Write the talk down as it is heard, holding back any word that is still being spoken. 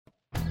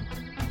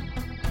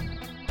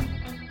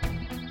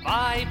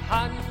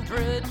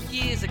500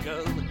 years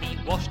ago, he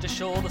washed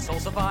ashore the sole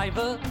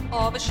survivor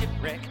of a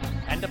shipwreck.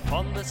 And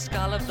upon the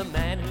skull of the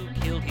man who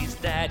killed his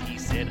dad, he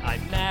said,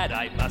 "I'm mad,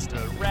 I must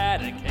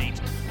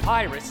eradicate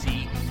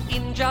piracy,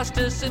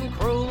 injustice and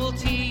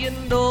cruelty,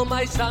 and all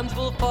my sons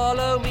will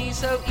follow me,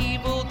 so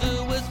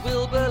evildoers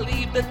will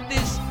believe that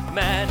this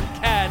man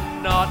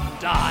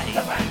cannot die."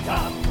 The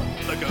Phantom,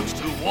 the ghost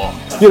who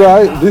walked.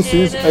 G'day, this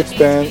is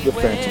Expand the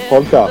Phantom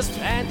Podcast.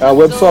 Our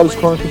website is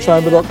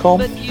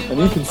chroniclechamber.com, and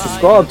you can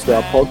subscribe to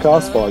our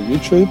podcast via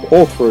YouTube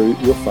or through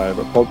your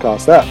favourite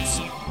podcast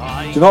apps.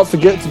 Do not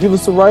forget to give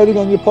us a rating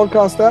on your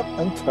podcast app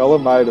and tell a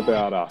mate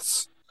about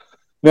us.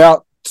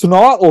 Now,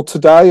 tonight or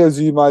today, as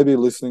you may be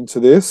listening to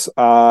this,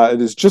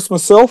 it is just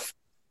myself.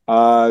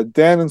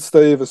 Dan and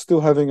Steve are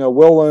still having a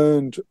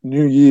well-earned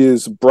New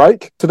Year's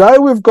break. Today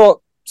we've got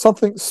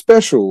something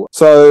special.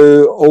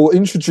 So I'll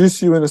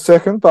introduce you in a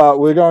second, but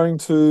we're going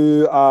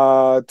to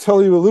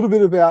tell you a little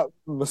bit about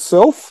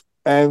myself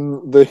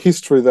and the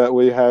history that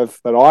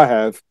I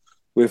have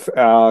with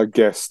our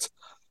guest.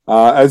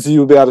 As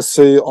you'll be able to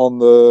see on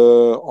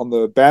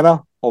the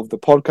banner of the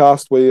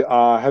podcast, we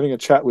are having a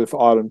chat with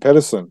Ivan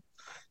Pedersen.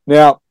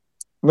 Now,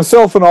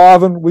 myself and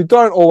Ivan, we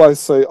don't always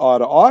see eye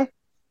to eye,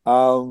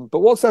 but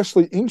what's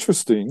actually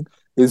interesting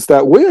is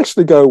that we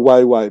actually go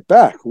way, way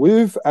back.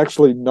 We've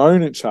actually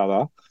known each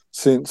other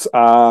since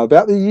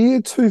about the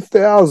year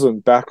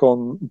 2000, back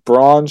on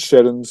Brian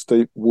Shedden's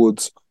Deep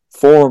Woods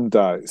forum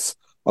days.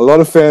 A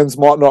lot of fans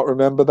might not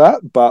remember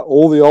that, but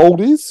all the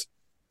oldies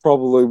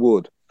probably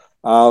would.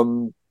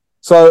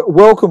 So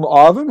welcome,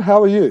 Ivan.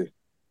 How are you?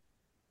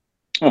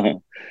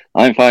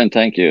 I'm fine,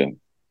 thank you.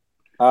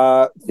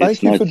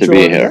 Thank you for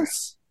joining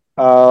us.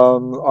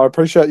 I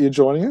appreciate you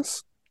joining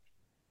us.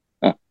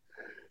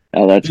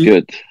 Oh, that's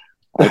good.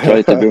 I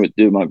try to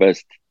do my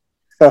best.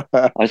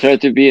 I try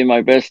to be in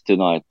my best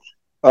tonight.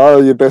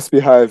 Oh, your best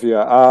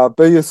behaviour.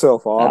 Be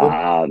yourself,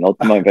 Ivan. Not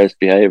my best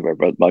behaviour,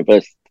 but my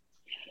best.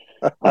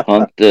 I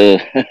can't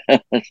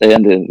say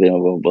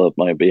anything about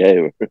my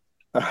behaviour.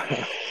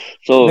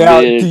 So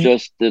now,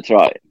 just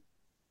try.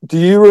 Do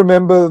you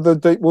remember the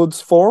Deep Woods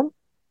forum?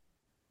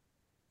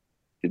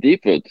 The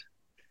Deep Wood?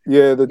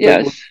 Yeah, the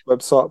Deep Woods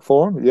website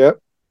forum. Yeah.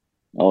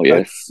 Oh,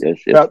 yes.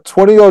 About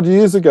 20-odd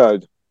years ago.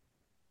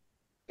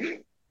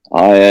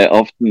 I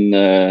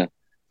often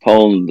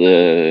phoned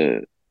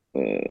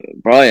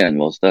Brian,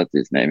 was that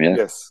his name? Yeah?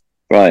 Yes.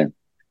 Brian,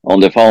 on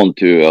the phone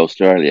to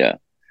Australia.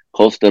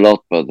 Cost a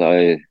lot, but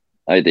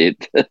I did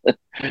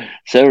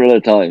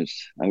several times,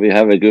 and we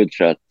have a good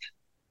chat.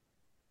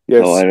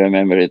 Yes. So I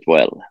remember it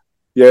well.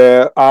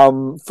 Yeah,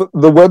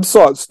 the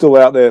website's still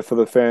out there for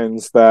the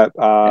fans that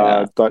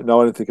don't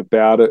know anything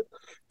about it.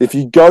 If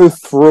you go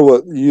through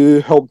it,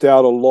 you helped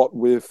out a lot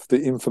with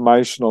the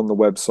information on the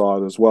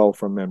website as well,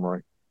 from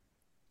memory.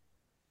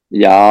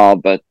 Yeah,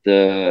 but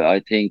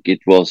I think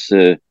it was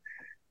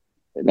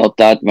not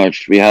that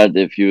much. We had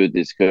a few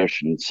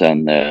discussions,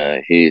 and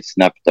he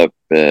snapped up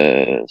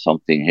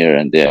something here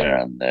and there,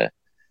 and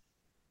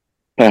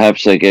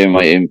perhaps I gave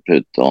my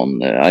input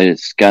on. I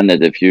scanned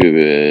a few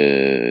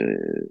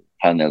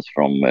panels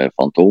from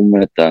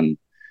Fantomet, and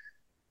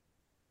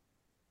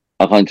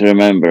I can't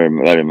remember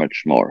very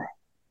much more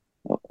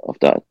of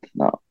that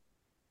now.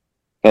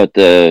 But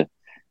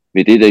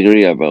we did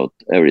agree about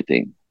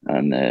everything,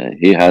 and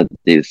he had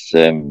this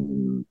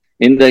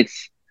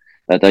index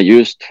that I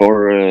used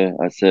for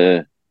as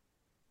a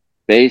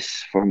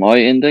base for my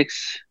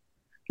index.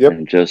 Yep.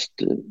 And just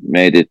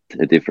made it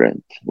a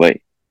different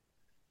way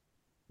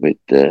with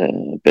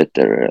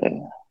better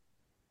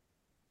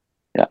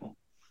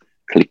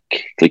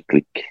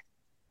click.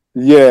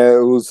 Yeah,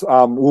 it was.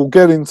 We'll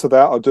get into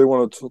that. I do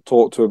want to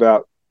talk to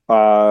about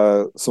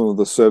some of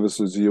the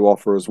services you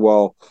offer as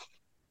well.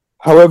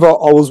 However,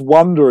 I was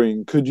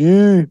wondering, could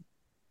you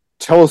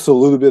tell us a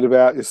little bit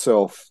about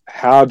yourself?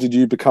 How did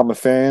you become a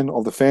fan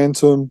of the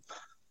Phantom?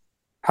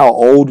 How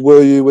old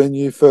were you when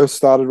you first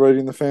started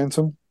reading the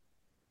Phantom?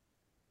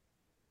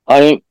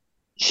 I'm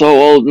so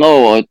old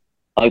now,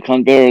 I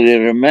can barely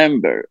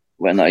remember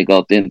when I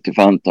got into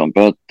Phantom,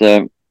 but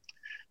I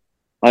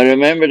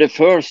remember the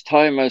first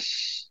time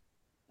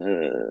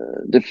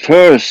the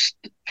first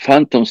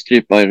Phantom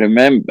strip I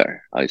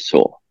remember I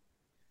saw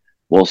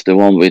was the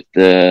one with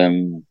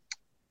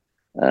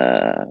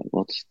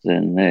what's the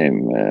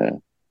name?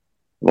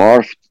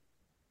 Wharf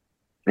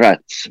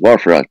Rats.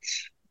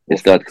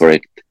 Is that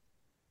correct?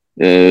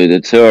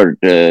 The third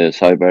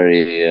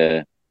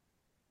Cyberry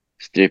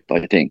strip,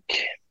 I think.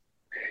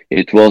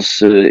 It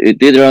was. It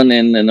did run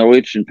in a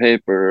Norwegian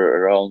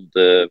paper around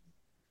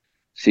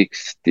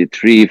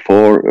 63,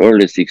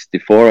 early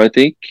 64, I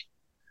think.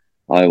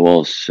 I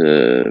was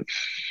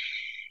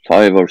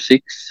 5 or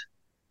 6,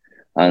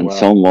 and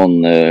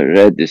someone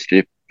read the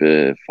strip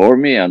for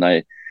me, and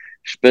I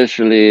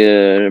especially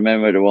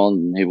remember the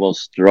one he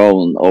was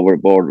thrown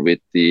overboard with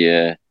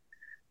the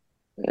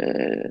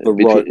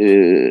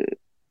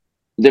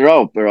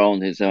rope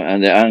around his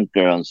and the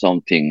anchor and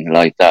something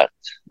like that,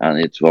 and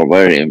it was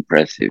very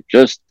impressive.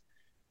 Just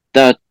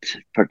that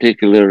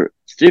particular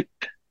strip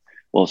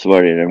was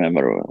very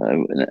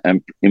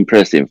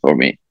impressive for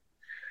me.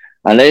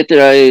 And later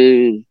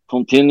I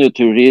continued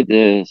to read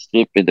the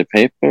strip in the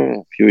paper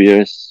a few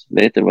years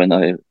later when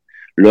I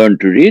learned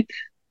to read.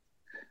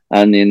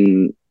 And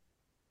in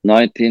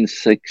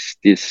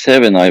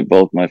 1967, I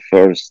bought my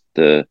first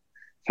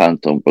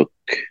Phantom book.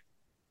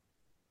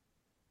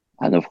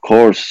 And of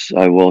course,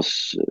 I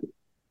was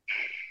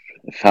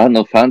a fan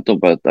of Phantom,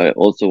 but I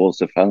also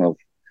was a fan of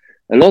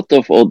a lot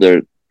of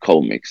other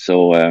comics.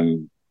 So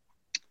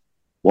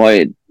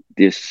why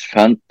this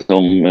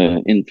Phantom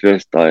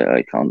interest,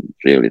 I can't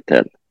really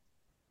tell.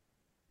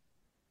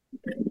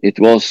 It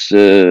was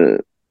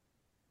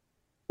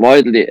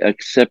widely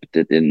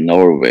accepted in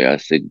Norway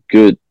as a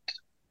good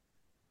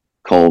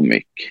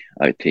comic,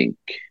 I think.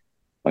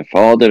 My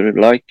father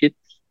liked it,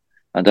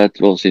 and that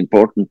was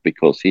important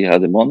because he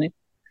had the money.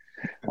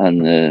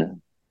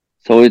 And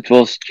so it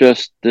was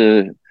just,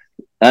 and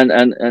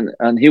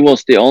he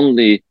was the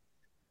only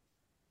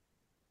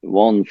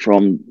one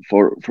from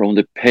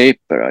the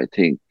paper, I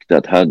think,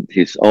 that had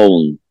his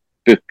own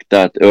book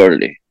that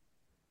early,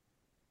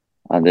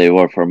 and they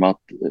were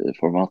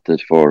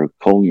formatted for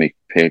comic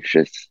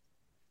pages,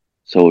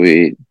 so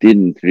we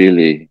didn't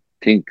really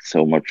think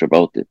so much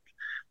about it.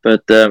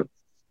 But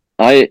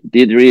I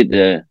did read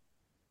the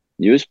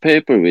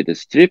newspaper with a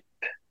strip,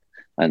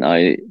 and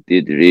I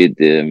did read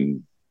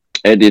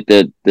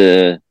edited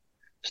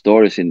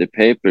stories in the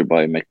paper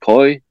by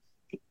McCoy.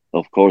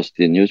 Of course,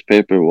 the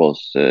newspaper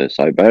was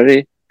Cy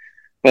Barry,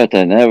 but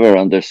I never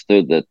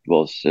understood that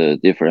was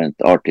different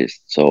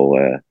artists. So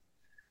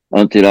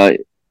until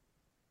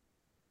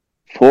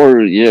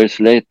 4 years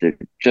later,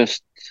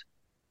 just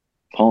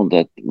found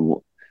that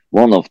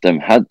one of them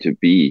had to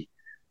be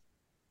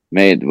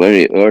made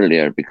very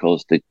earlier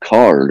because the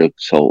car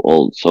looked so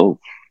old. So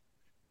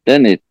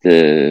then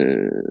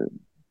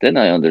then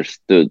I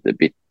understood a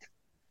bit.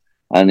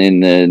 And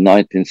in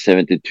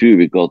 1972,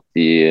 we got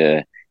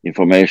the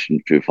information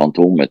through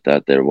Fantomet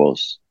that there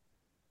was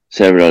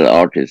several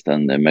artists,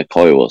 and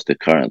McCoy was the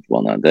current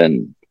one. And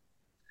then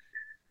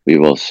we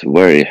was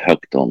very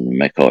hooked on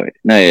McCoy.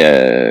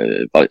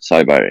 By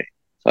Cy Barry.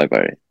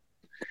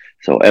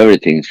 So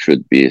everything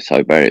should be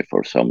Cy Barry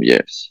for some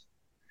years.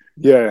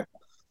 Yeah.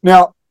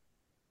 Now,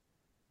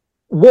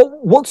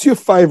 what's your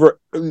favorite?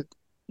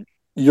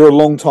 You're a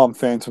long-time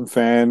Phantom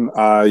fan.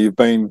 You've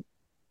been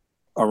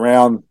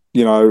around,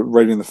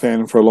 reading the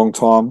Phantom for a long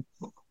time.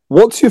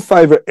 What's your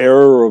favorite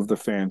era of the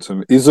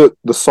Phantom? Is it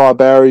the Cy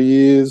Barry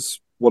years?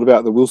 What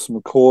about the Wilson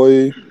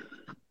McCoy?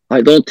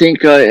 I don't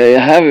think I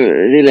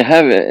really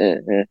have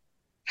a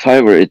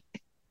favorite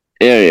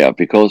area,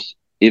 because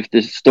if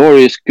the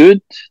story is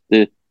good,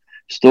 the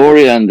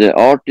story and the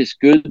art is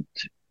good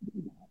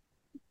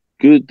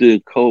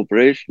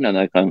cooperation, and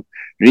I can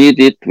read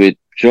it with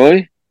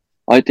joy,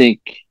 I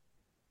think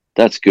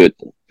that's good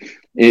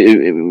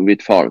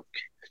with Falk.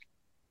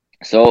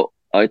 So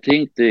I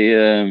think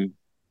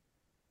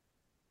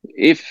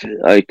if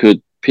I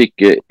could pick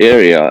an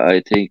area,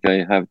 I think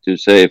I have to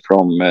say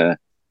from the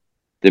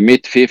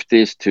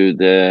mid-50s to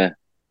the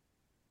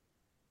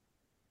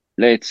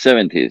late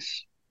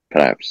 70s,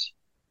 perhaps.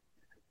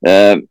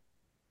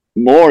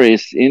 More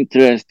is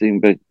interesting,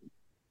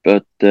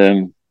 but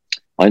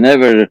I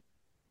never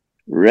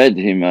read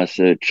him as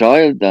a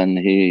child, and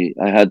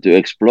I had to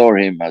explore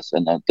him as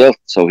an adult,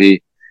 so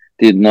he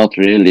did not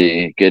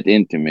really get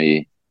into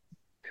me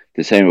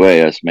the same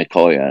way as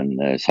McCoy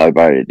and Cy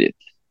Barry did.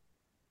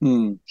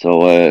 So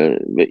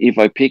if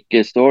I pick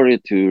a story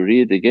to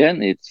read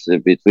again, it's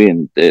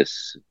between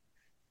this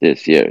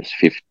years,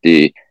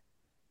 50,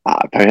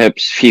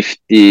 perhaps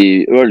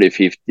 50, early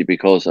 50,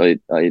 because I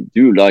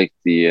do like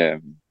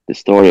the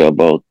story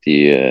about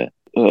the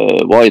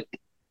white.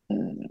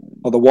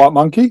 The white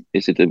monkey?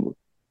 Is it a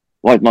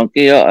white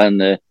monkey? Yeah,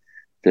 and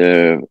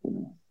the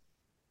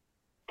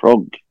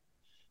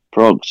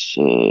frogs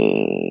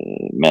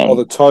man.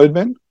 The toad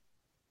man?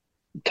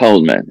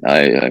 Toad man.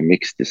 I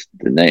mixed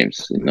the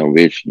names in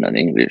Norwegian and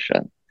English,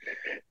 and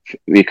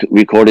we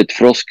call it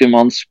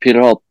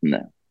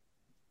Froskemanspiratene.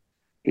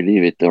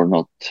 Believe it or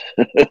not.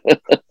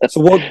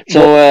 So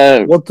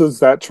what does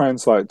that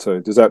translate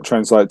to? Does that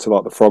translate to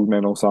like the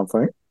frogmen or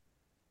something?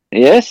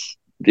 Yes,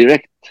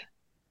 direct.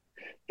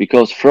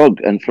 Because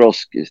frog and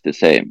frosk is the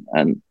same,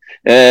 and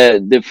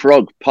the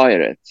frog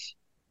pirates.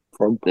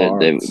 Frog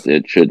pirates.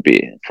 It should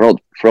be frog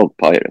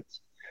pirates.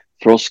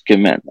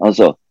 Froskemen.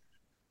 Also,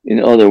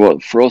 in other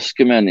words,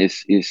 Froskemen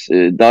is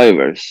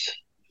divers,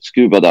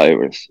 scuba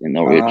divers in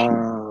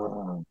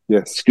Norwegian.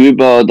 Yes.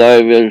 Scuba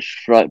divers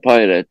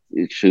pirate.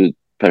 It should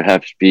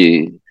perhaps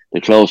be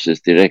the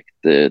closest direct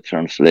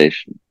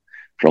translation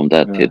from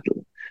that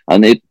title,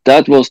 and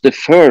that was the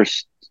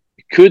first.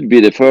 Could be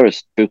the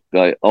first book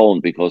I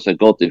owned, because I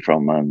got it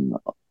from my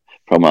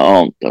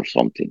aunt or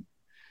something,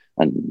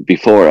 and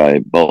before I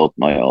bought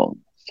my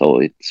own. So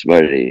it's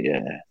very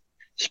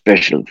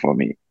special for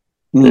me,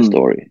 the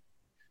story.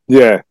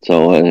 Yeah.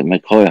 So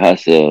McCoy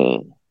has a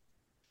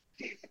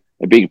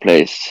big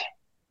place.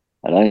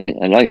 I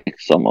like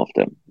some of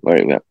them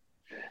very well,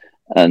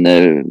 and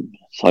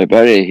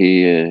Cyberry,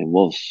 he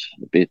was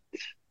a bit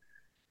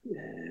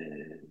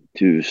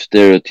too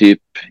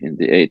stereotype in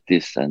the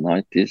 80s and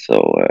 90s,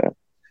 so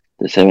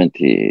the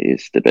 70s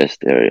is the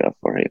best area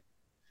for him.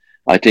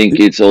 I think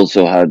it's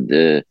also had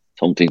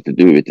something to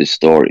do with the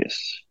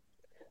stories,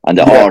 and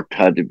the art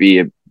had to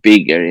be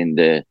bigger in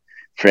the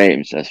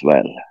frames as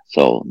well,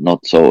 so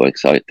not so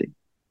exciting.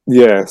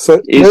 Yeah,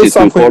 so there's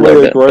something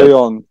we agree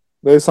on.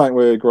 There's something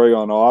we agree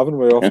on, Ivan.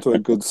 We're off to a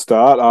good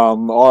start.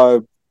 I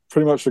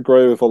pretty much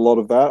agree with a lot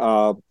of that.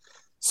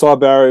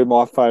 Cyberry,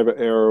 my favourite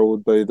era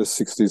would be the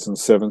 60s and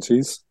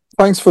 70s.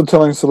 Thanks for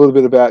telling us a little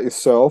bit about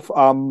yourself.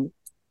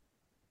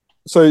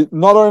 So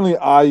not only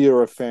are you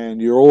a fan,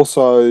 you're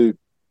also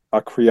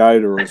a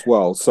creator as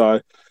well. So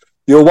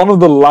you're one of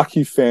the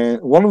lucky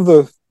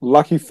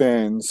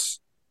fans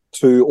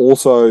to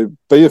also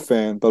be a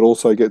fan, but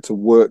also get to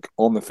work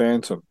on the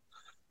Phantom.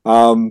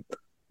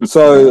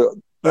 So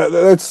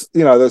that's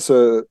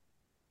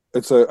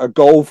a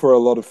goal for a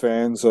lot of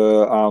fans.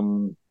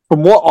 From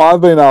what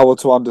I've been able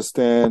to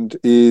understand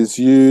is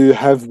you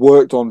have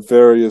worked on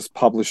various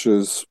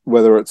publishers,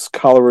 whether it's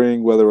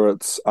coloring, whether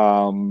it's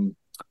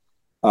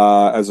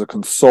as a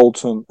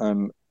consultant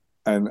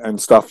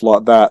and stuff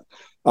like that.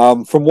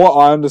 From what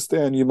I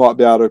understand, you might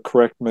be able to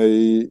correct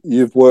me.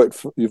 You've worked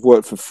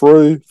for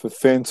Frew, for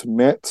Phantom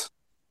Met,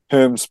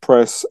 Herms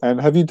Press, and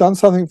have you done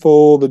something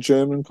for the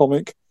German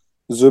comic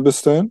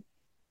Zauberstern?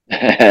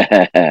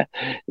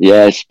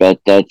 Yes, but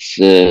that's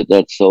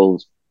all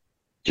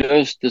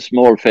just a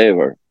small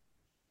favor.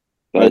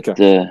 But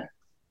okay.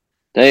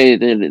 They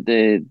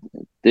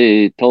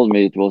told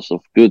me it was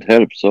of good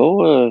help,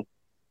 so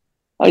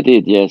I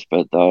did, yes.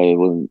 But I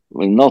will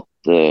not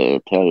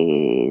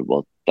tell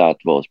what that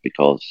was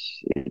because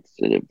it's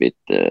a bit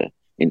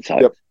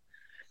inside. Yep.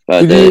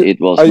 But it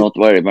was not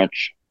very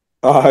much.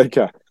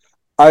 Okay.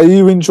 Are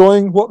you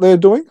enjoying what they're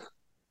doing?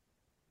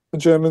 The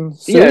German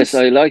series? Yes,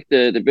 I like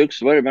the books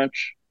very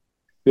much.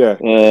 Yeah.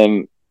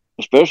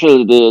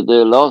 Especially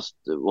the last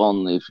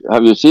one.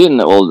 Have you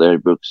seen all their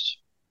books?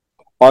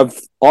 I've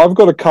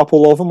got a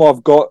couple of them.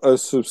 I've got a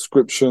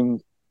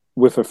subscription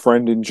with a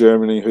friend in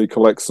Germany who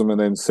collects them and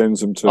then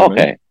sends them to me.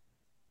 Okay.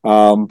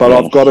 But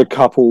yes. I've got a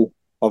couple.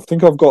 I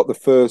think I've got the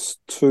first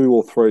 2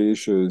 or 3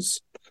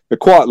 issues. They're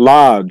quite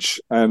large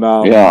and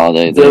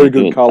they're very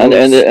good colors.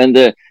 And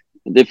the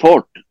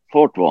fourth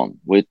one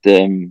with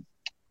the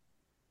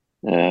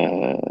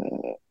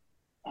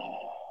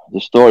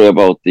story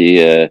about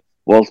the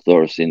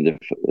Walters in the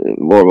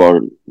World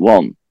War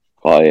One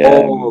by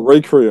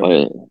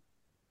Requiem.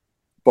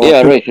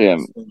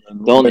 Requiem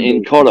done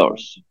in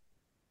colors.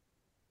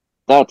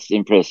 That's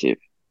impressive.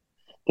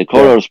 The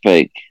colors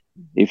page.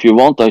 If you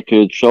want, I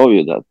could show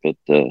you that, but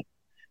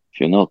if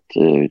you're not,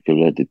 you can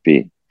let it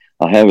be.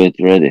 I have it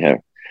ready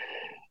here.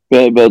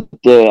 But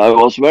I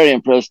was very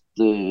impressed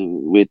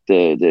with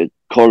the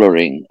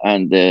coloring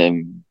and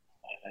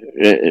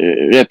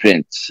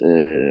reprints,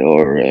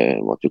 or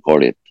what you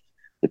call it.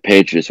 The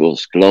pages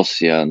was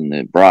glossy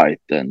and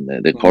bright, and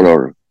the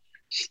color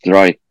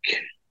strike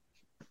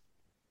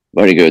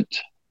very good.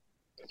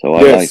 So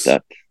I like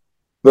that.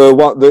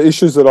 The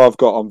issues that I've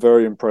got, I'm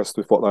very impressed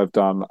with what they've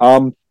done.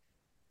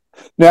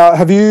 Now,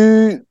 have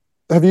you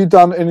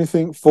done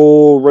anything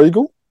for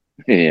Regal?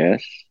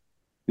 Yes.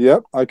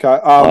 Yep. Okay.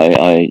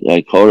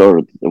 I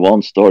colored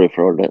one story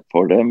for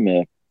them.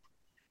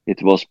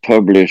 It was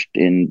published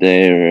in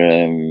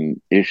their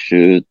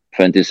issue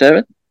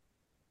 27.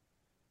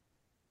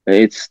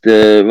 It's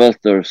the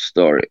Vultures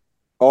story.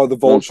 Oh, the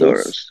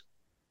Vultures.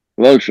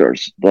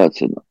 Vultures.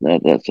 That's it.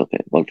 That's okay.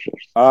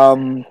 Vultures.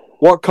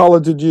 What color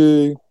did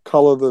you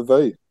color the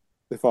V,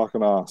 if I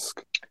can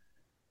ask?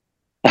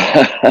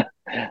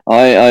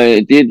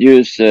 I did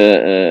use.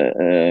 I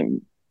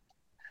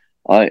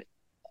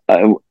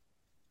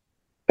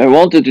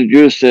wanted to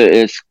use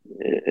a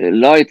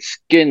light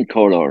skin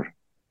color,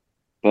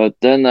 but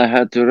then I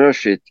had to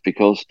rush it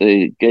because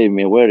they gave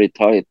me a very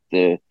tight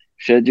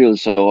schedule,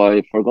 so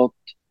I forgot,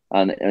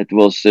 and it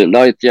was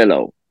light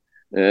yellow.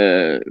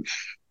 I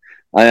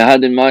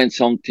had in mind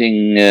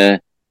something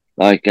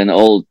like an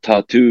old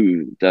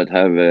tattoo that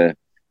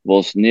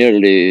was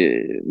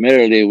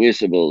merely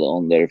visible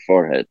on their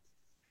forehead.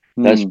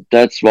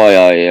 That's why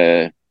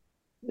I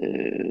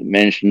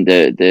mentioned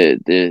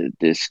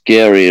the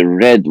scary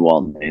red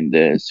one in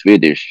the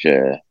Swedish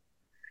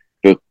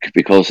book,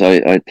 because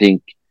I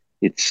think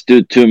it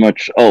stood too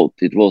much out.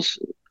 It was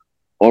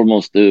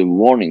almost a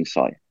warning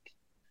sign,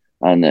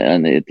 and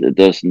it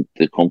doesn't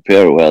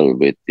compare well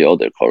with the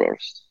other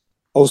colors.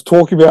 I was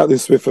talking about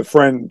this with a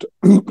friend.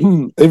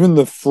 Even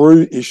the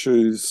Frew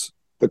issues,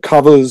 the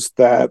covers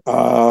that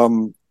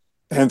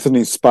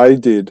Anthony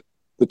Spade did,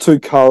 the two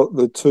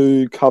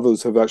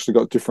covers have actually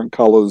got different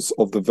colors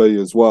of the V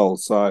as well.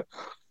 So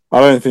I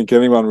don't think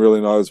anyone really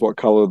knows what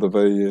color the V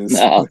is.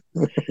 No.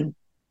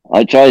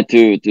 I tried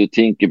to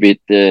think a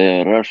bit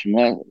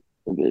rational,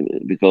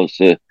 because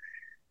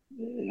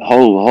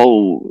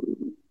how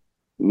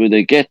would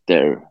they get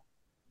there?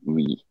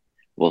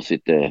 Was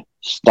it a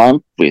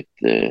stamp with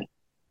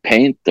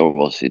paint, or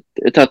was it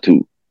a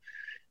tattoo?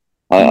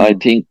 I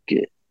think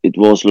it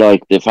was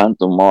like the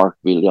Phantom Mark.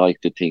 We like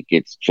to think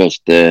it's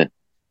just a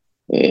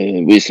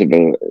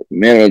visible,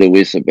 merely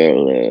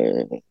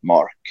visible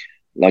mark,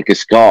 like a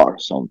scar,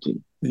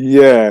 something.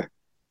 Yeah.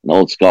 An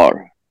old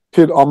scar.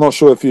 I'm not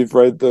sure if you've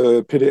read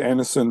the Peter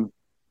Anderson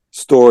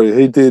story.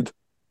 He did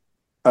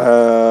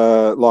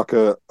like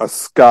a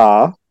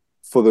scar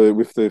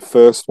with the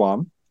first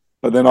one,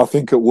 but then I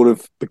think it would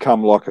have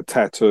become like a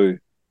tattoo,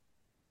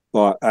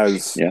 like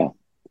as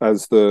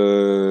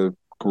the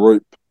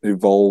group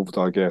evolved.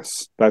 I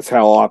guess that's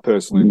how I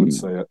personally would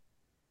see it.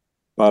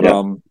 But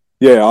I'm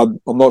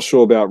not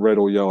sure about red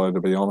or yellow,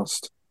 to be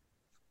honest.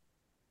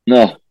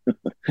 No,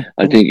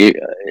 I think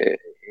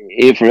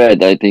if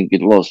red, I think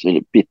it was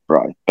a bit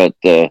bright, but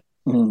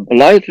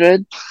light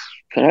red,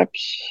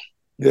 perhaps.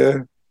 Yeah.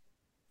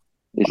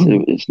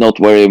 It's not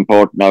very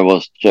important. I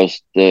was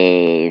just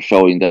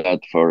showing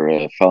that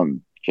for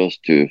fun,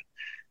 just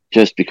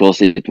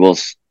because it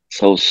was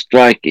so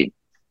striking.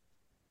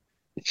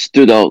 It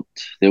stood out,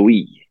 the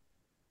we.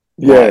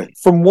 Yeah. Right.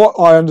 From what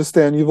I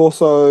understand, you've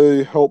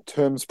also helped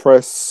Herms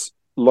Press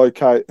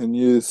locate and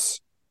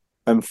use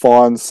and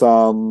find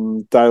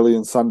some daily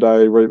and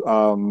Sunday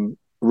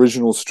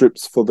original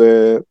strips for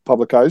their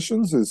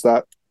publications. Is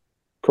that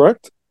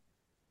correct?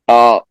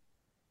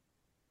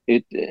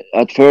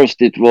 At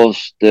first it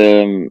was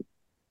the.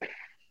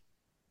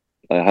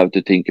 I have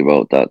to think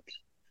about that.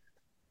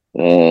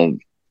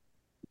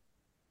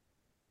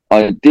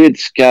 I did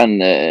scan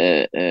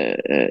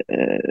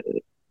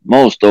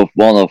most of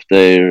one of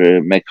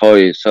their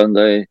McCoy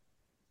Sunday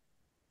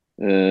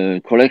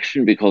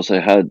collection because I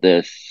had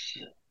this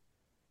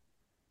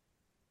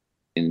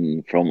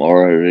from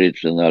our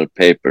original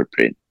paper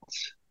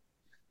prints.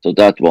 So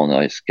that one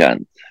I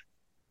scanned.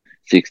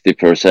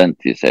 60%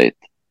 he said.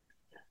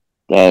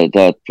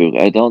 That book,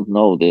 I don't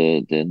know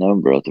the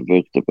number of the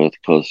book, but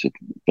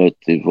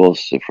it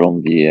was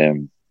from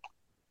the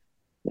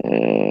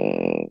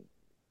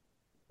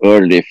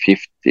early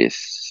 50s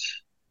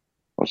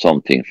or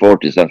something,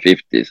 40s and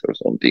 50s or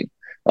something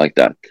like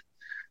that.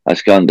 I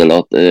scanned a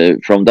lot.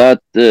 From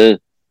that,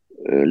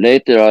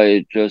 later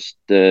I just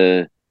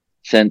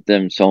sent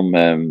them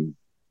some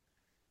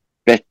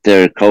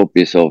better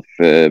copies of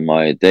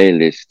my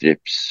daily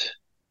strips.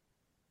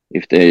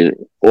 If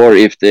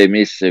they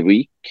miss a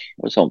week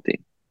or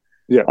something,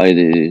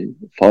 I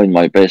find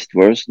my best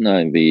version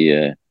and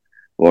we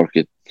work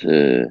it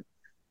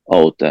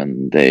out,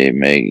 and they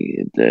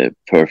make the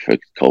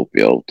perfect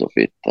copy out of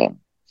it.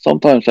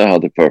 Sometimes I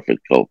have the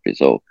perfect copy.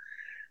 So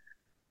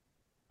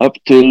up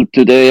till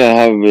today, I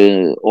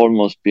have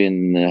almost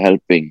been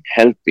helping.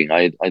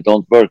 I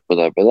don't work for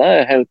that, but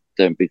I help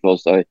them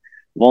because I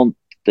want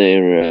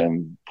their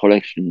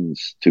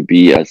collections to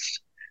be as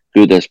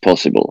good as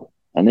possible.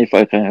 And if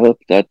I can help,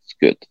 that's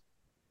good.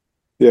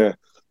 Yeah.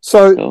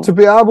 So to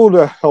be able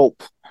to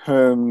help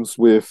Herms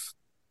with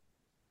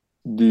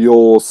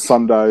your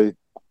Sunday,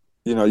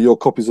 your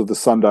copies of the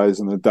Sundays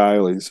and the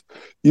dailies,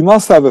 you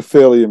must have a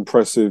fairly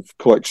impressive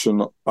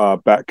collection,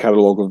 back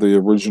catalogue of the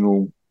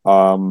original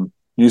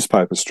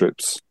newspaper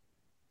strips.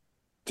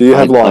 Do you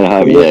have I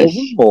have, yes.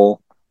 Or?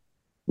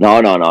 No.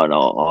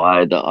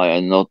 I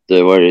am not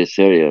very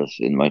serious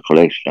in my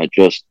collection. I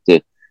just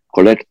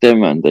collect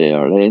them, and they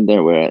are laying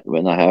there.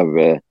 When I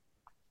have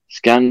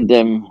scanned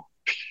them,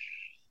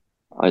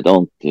 I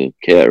don't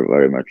care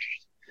very much.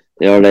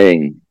 They are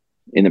laying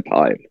in a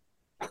pile.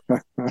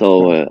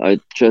 So I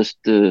just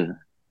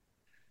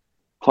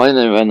find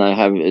them when I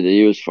have the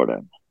use for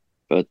them.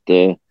 But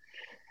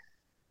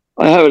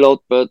I have a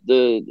lot, but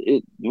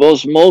it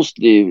was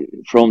mostly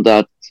from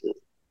that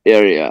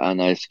area,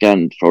 and I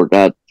scanned for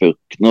that book,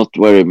 not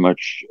very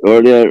much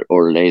earlier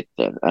or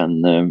later.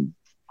 And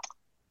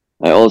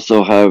I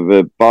also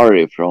have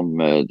Barry from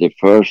the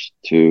first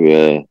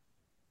to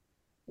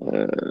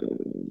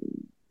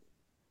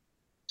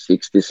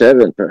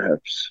 67,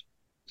 perhaps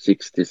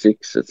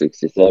 66 or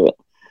 67.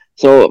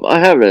 So I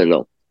have a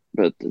lot,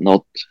 but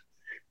not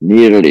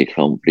nearly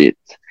complete.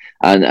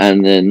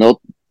 And not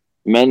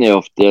many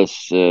of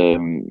these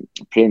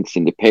prints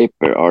in the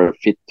paper are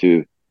fit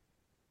to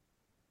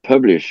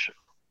publish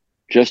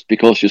just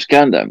because you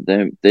scan them.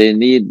 They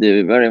need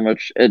very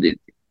much editing,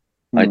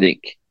 I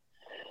think.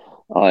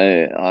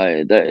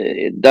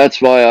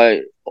 That's why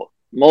I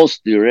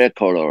mostly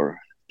recolor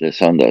the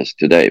Sundays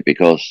today,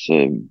 because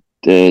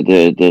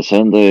the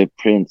Sunday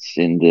prints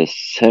in the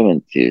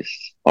 70s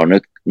are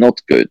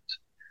not good,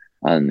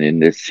 and in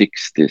the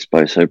 60s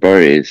by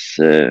Siberi is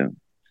a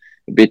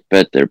bit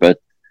better, but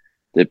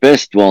the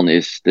best one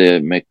is the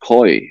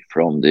McCoy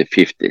from the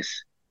 50s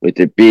with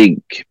the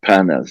big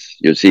panels.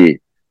 You see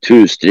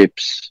 2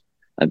 strips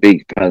and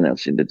big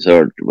panels in the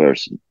third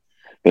version.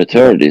 But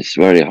third is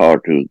very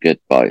hard to get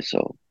by,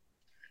 so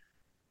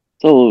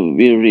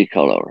we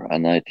recolor,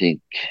 and I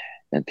think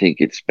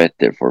it's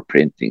better for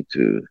printing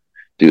to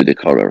do the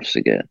colors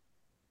again.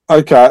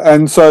 Okay,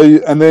 and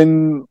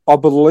then I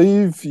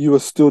believe you are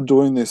still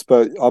doing this,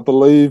 but I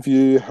believe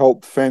you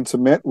helped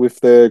Phantom Met with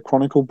their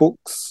Chronicle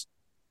books.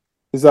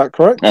 Is that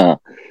correct?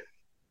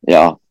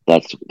 Yeah,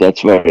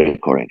 That's very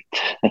correct.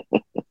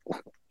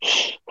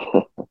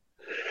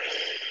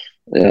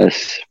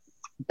 Yes,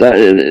 that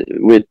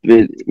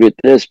with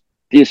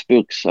these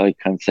books, I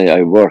can say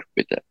I work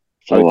with them,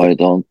 so Okay. I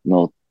don't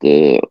not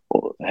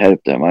help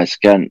them. I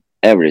scan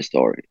every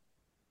story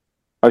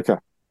Okay.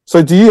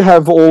 So do you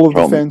have all of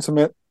the from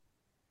Phantomet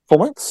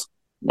comics?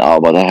 now,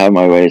 but I have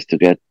my ways to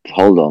get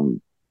hold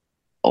on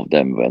of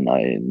them when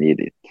I need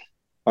it.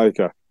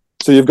 Okay.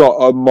 So you've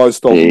got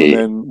most of them, and The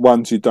then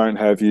ones you don't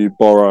have, you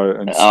borrow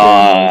and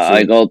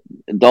scan those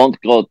I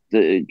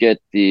in. get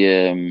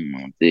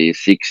the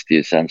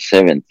 60s and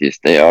 70s.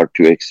 They are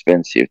too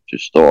expensive to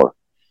store.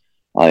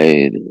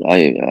 I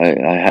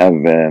have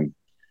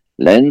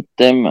lent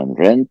them and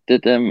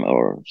rented them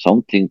or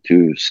something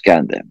to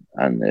scan them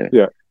and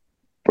Yeah.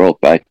 brought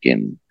back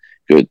in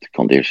good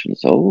condition.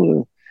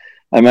 So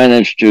I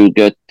managed to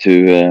get to.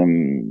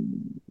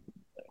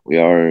 We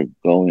are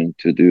going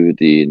to do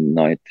the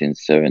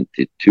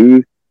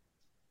 1972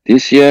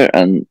 this year,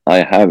 and I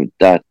have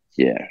that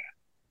year.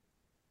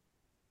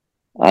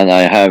 And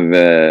I have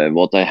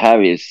what I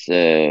have is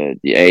the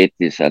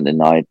 80s and the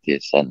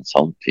 90s and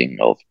something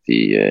of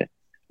the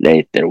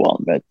later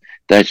one, but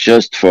that's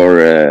just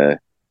for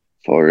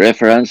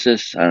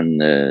references and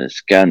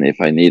scan if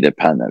I need a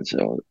panel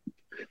or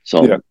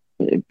some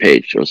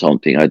page or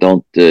something. I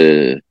don't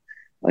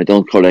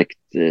collect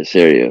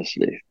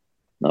seriously.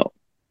 No,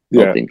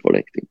 Yeah. nothing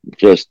collecting.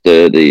 Just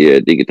the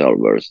digital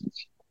versions.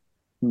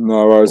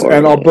 No worries. Or,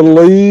 And I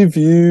believe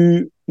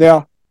you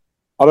now.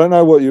 I don't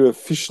know what you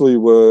officially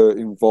were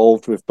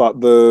involved with, but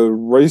the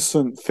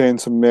recent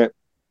Phantomet,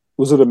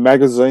 was it a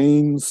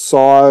magazine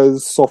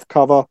size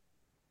softcover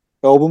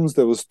albums?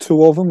 There was two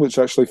of them, which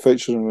actually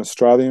featured an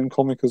Australian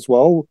comic as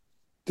well.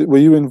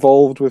 Were you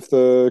involved with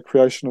the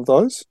creation of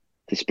those?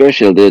 the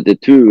special,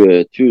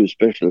 the two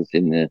specials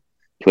in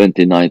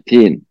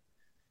 2019.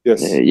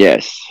 Yes.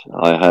 Yes,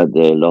 I had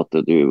a lot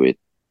to do with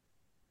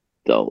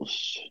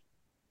those.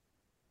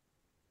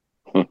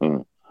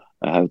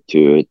 I have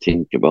to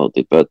think about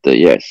it, but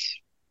yes,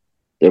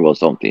 there was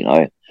something.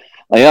 I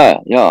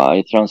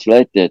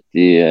translated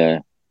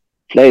the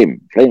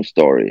flame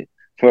story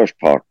first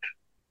part.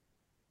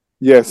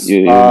 Yes.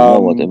 You know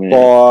what I mean?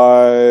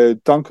 By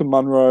Duncan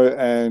Munro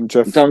and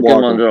Jeff Duncan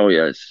Weigel. Monroe.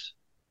 Yes,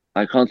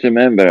 I can't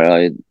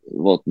remember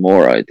what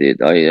more I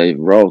did. I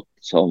wrote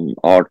some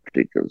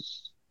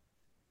articles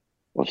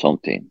or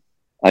something.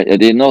 I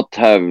did not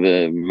have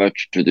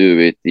much to do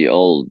with the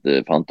old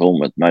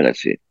Phantomet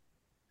magazine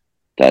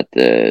that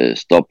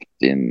stopped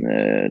in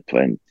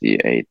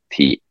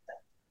 2018.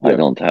 Yeah. I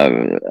don't have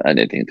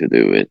anything to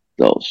do with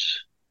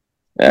those.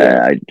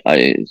 Yeah.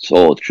 I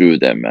saw through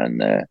them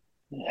and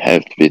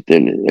helped with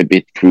a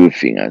bit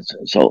proofing and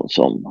so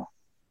some.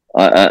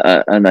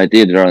 And I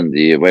did run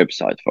the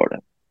website for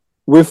them.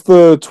 With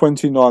the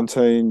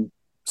 2019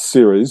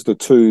 series, the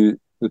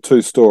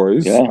two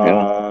stories,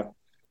 Yeah.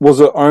 was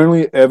it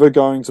only ever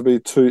going to be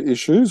two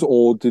issues,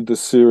 or did the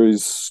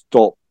series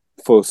stop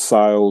for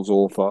sales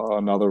or for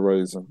another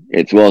reason?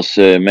 It was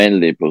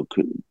mainly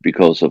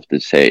because of the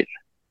sale.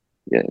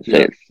 Yeah,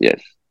 sales. Yeah.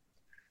 Yes.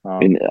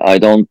 I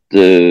don't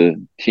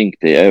think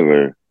they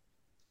ever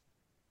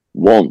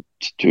want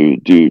to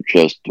do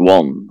just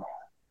one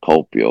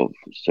copy of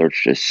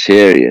such a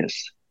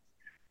series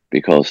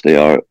because they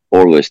are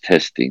always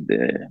testing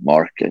the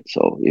market.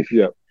 So if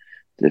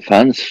the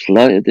fans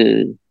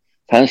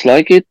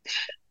like it,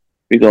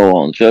 we go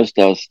on. Just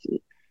as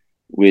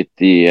with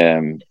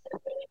the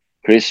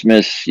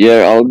Christmas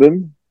year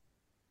album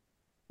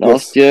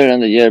last year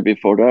and the year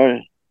before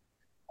that,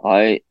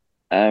 I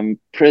am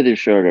pretty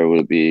sure there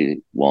will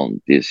be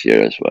one this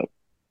year as well.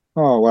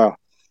 Oh wow!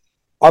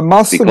 I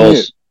must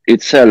because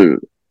it sell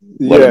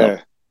well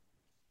enough.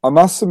 I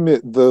must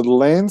admit the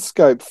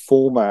landscape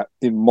format,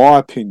 in my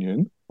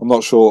opinion, I'm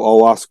not sure.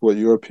 I'll ask what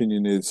your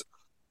opinion is.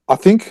 I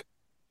think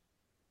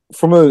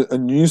from a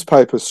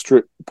newspaper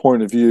strip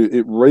point of view,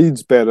 it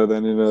reads better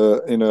than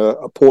in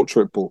a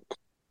portrait book.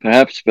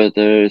 Perhaps, but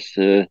there's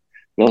a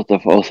lot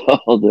of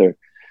other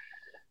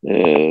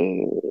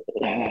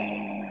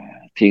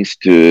things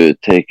to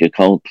take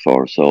account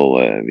for. So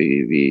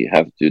we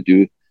have to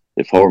do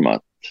the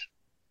format,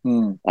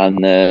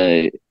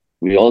 and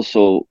we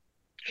also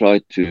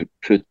try to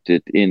put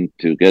it in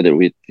together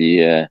with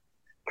the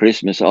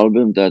Christmas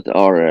album that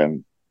are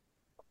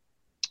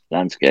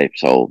landscape.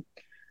 So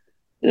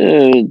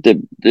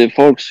the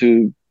folks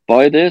who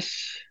buy this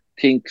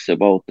thinks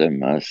about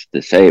them as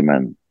the same,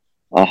 and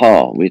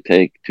we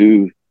take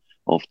two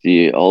of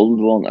the old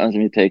one and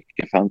we take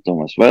a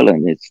Phantom as well,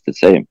 and it's the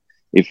same.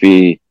 If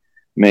we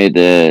made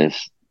a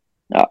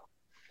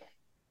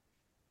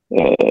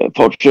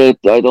portrait,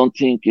 I don't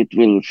think it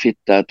will fit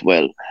that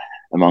well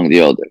among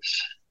the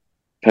others.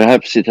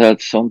 Perhaps it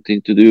had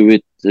something to do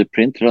with the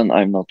printer, and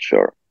I'm not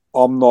sure.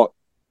 I'm not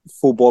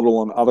full bottle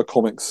on other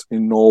comics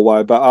in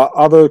Norway, but are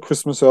other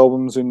Christmas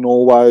albums in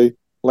Norway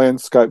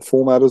landscape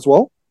format as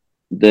well?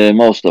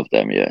 Most of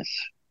them, yes.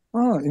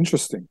 Oh,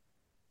 interesting.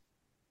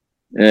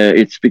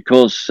 It's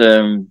because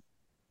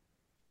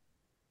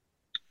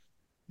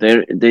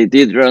they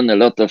did run a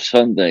lot of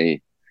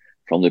Sunday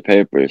from the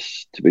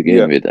papers to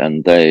begin with,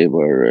 and they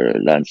were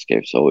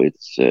landscape, so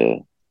it's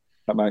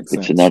that makes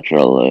it's sense. a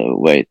natural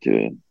way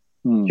to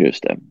use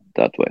them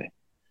that way.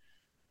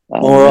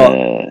 And, all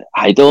right.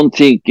 I don't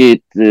think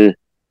it.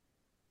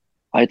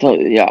 I thought,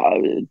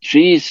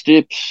 3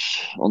 strips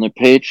on a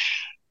page.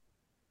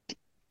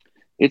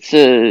 It's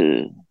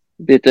a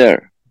bit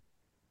there.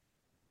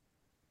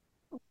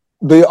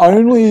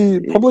 Probably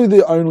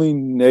the only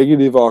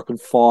negative I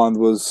could find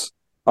was,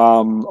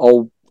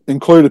 I'll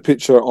include a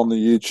picture on the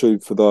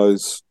YouTube for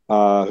those who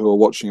are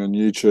watching on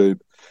YouTube,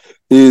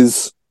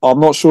 is I'm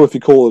not sure if you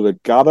call it a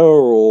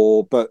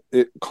gutter but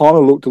it kind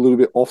of looked a little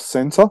bit off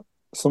center,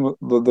 some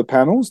of the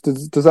panels.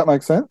 Does that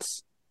make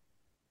sense?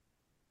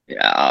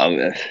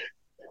 Yeah,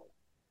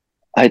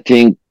 I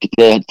think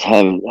that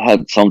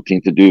had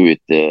something to do with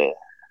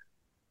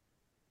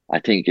I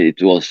think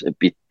it was a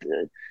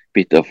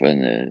bit of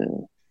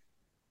an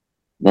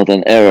not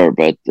an error,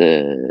 but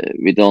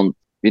we don't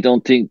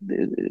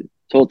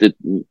thought it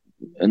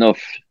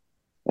enough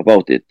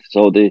about it.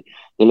 So the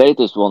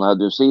latest one,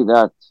 had you seen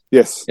that?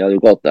 Yes. Yeah, you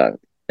got that.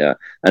 Yeah,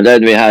 and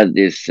then we had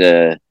this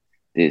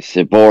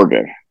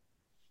border.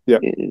 Yeah.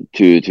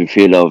 To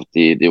fill out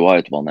the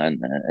white one,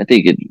 and I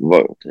think it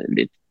worked a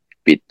little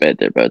bit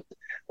better. But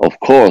of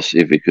course,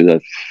 if we could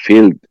have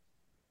filled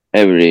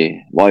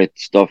every white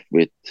stuff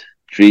with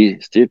 3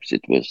 strips,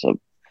 it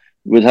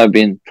would have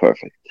been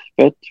perfect.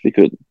 But we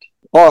couldn't.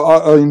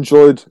 I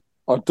enjoyed.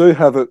 I do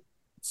have it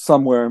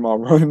somewhere in my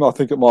room. I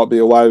think it might be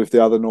away with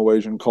the other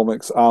Norwegian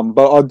comics.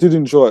 But I did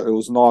enjoy it. It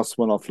was nice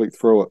when I flicked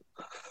through it.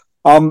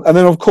 And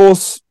then, of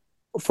course,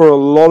 for a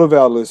lot of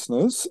our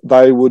listeners,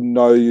 they would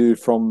know you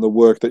from the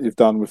work that you've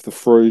done with the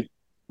Free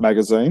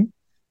magazine,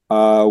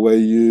 where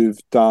you've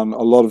done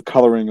a lot of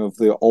colouring of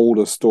the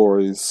older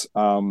stories.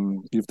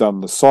 You've done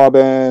the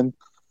Saiban,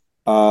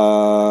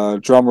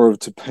 Drummer of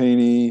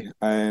Tapini,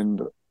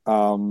 and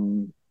I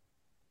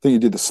think you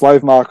did the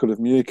Slave Market of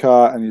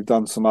Muka, and you've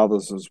done some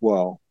others as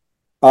well.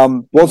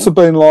 What's it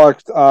been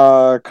like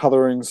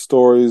colouring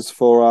stories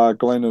for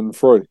Glenn and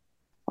Free?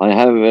 I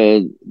have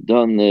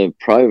done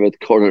private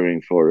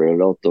coloring for a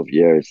lot of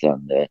years,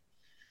 and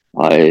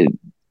I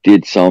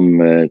did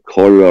some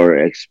color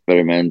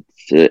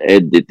experiments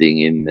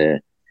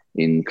editing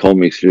in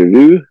Comics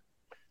Review.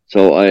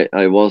 So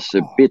I was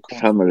a bit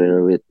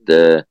familiar with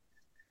the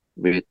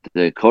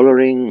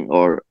coloring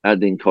or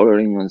adding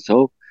coloring and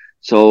so.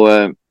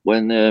 So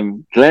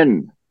when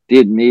Glenn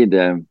did need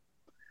a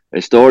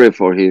story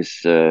for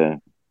his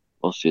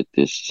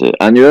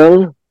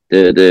annual,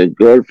 the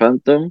Girl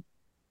Phantom.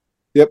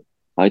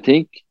 I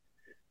think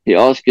he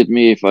asked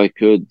me if I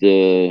could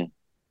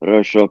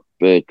rush up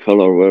a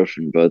color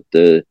version, but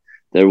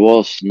there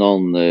was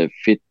none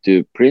fit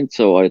to print,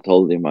 so I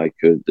told him I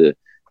could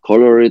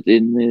color it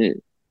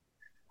in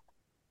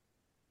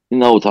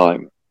no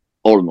time,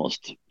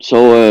 almost.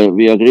 So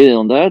we agreed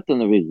on that,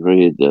 and we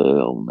agreed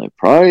on the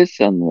price.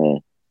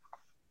 And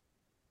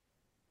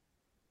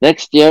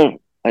next year,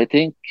 I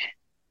think,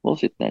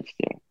 was it next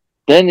year?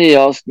 Then he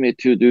asked me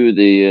to do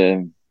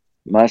the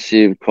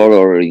massive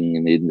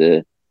coloring in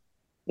the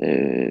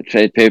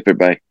trade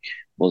paperback.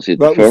 Was it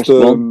the first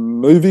one?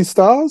 Movie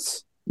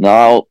Stars?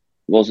 No,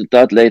 was it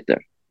that later?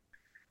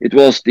 It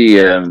was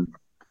the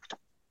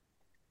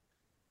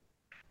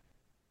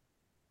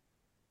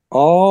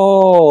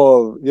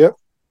yep.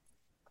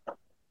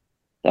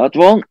 That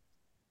one.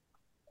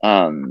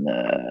 And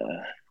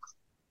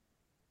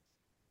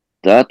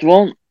that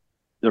one.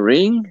 The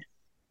Ring.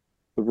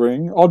 The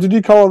Ring. Oh, did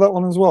you color that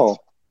one as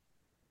well?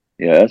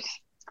 Yes.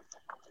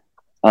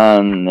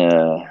 And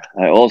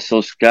I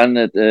also scanned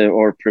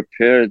or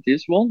prepared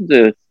this one,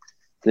 the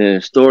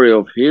Story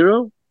of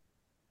Hero.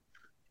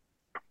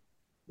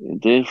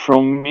 They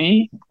from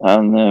me,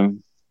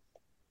 and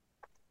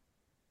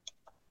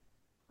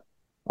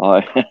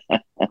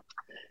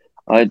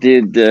I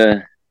did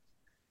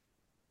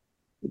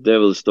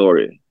Devil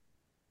Story.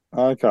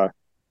 Okay.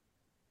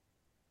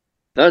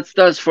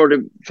 That's for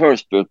the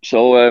first book.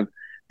 So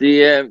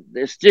the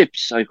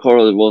strips I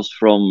colored was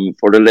for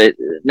the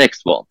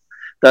next one.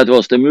 That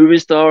was the Movie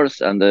Stars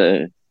and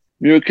the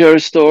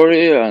Muker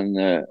story,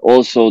 and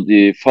also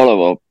the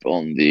follow-up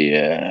on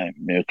the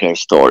Muker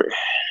story.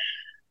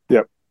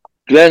 Yep.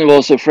 Glenn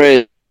was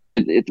afraid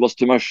it was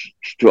too much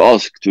to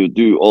ask to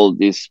do all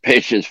these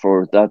pages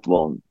for that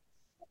one,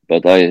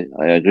 but I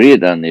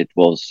agreed, and it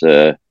was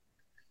a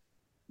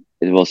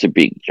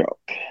big job.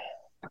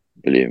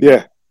 Believe me.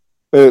 Yeah,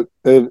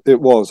 it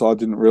was. I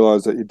didn't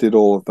realize that you did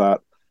all of that.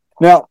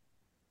 Now,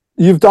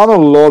 you've done a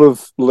lot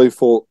of Lee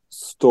Falk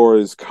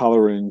stories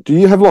coloring. Do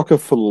you have like a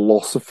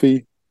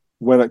philosophy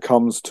when it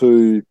comes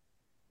to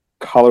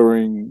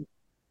coloring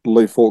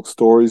Lee Falk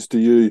stories? Do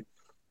you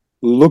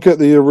look at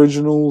the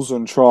originals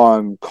and try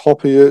and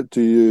copy it?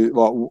 Do you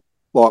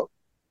like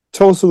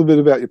tell us a little bit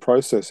about your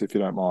process, if you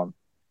don't mind?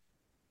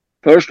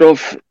 First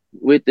off,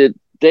 with the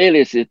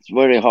dailies, it's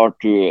very hard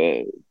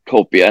to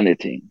copy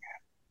anything.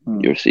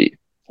 You see,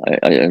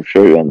 I'm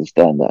sure you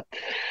understand that,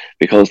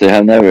 because they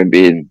have never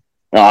been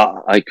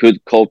I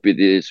could copy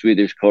the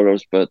Swedish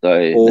colors, but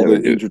I Or never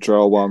the do.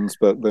 Idrotrail ones,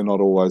 but they're not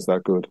always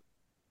that good.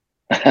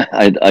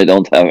 I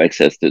don't have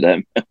access to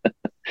them,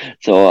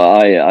 so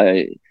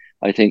I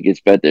think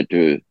it's better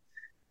to.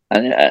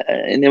 And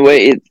in a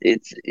way,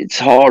 it's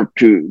hard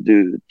to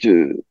do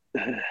to.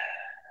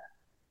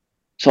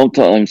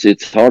 Sometimes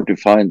it's hard to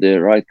find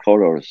the right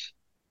colors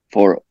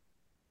for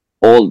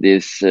all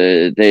these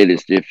daily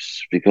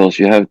strips, because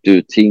you have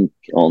to think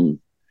on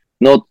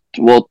not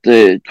what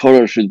the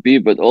color should be,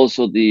 but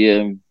also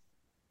the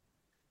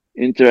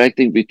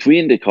interacting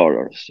between the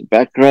colors,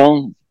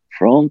 background,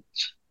 front,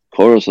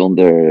 colors on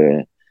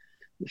their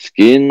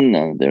skin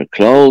and their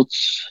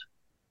clothes.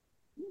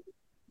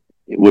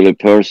 Will a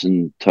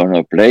person turn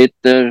up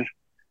later?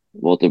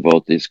 What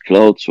about his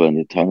clothes when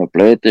he turn up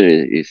later?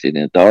 Is he in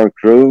a dark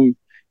room?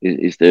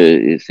 Does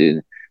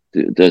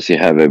he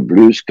have a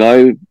blue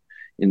sky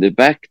in the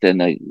back?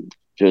 Then I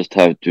just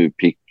have to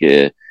pick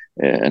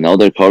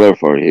another color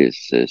for his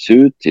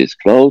suit, his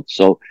clothes.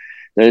 So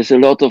there is a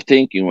lot of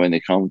thinking when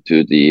it comes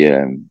to the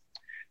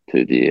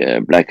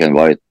black and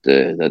white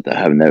that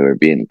have never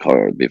been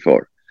colored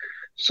before.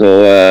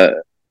 So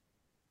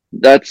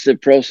that's the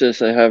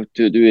process I have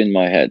to do in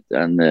my head,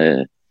 and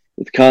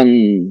it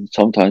can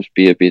sometimes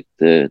be a bit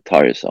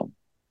tiresome.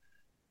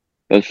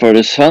 But for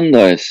the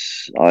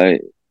Sundays,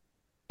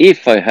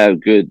 if I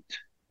have good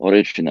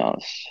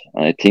originals,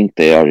 I think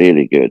they are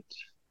really good,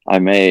 I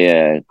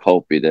may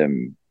copy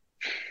them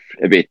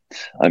a bit.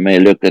 I may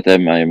look at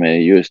them, I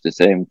may use the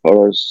same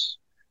colors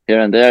here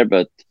and there,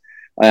 but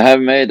I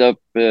have made up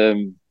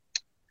a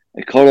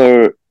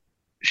color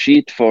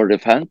sheet for the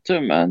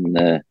Phantom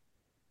and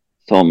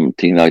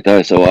something like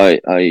that. So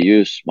I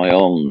use my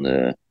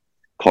own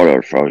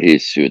color for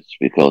his suits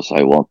because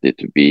I want it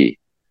to be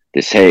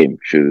the same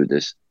through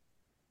this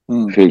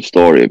full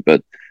story.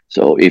 But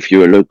so if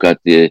you look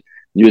at the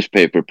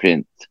newspaper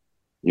print,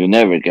 you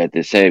never get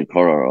the same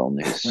color on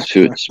his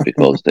suits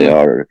because they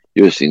are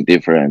using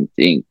different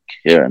ink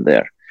here and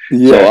there.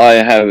 Yeah. So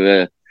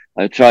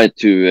I tried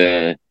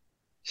to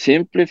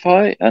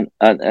simplify, and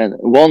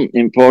one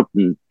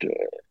important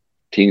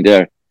thing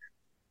there,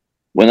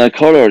 when I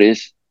color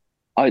this,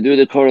 I do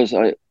the colors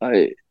I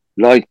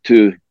like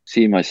to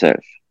see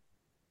myself.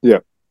 Yeah.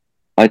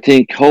 I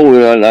think, how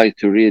will I like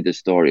to read the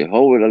story?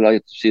 How will I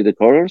like to see the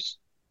colors?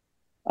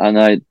 And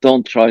I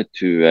don't try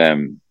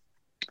to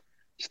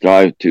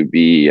strive to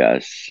be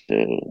as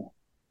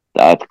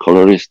that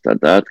colorist and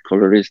that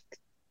colorist.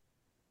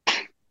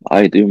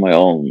 I do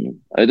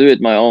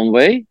it my own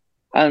way.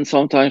 And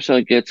sometimes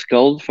I get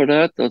scolded for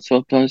that. And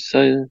sometimes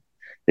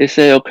they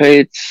say, okay,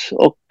 it's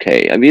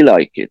okay. We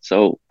like it.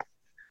 So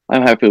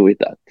I'm happy with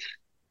that.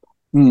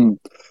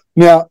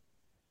 Now,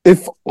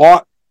 if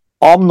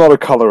I'm not a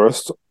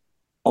colorist,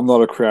 I'm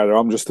not a creator,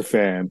 I'm just a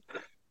fan.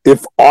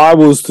 If I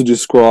was to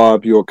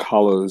describe your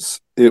colors,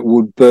 it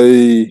would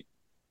be,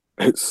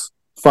 it's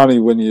funny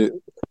when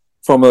you,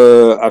 from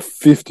a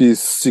 50s,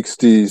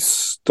 60s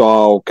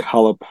style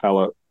color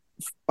palette,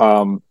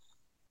 and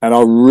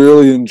I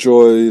really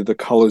enjoy the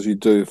colors you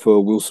do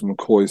for Wilson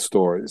McCoy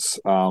stories.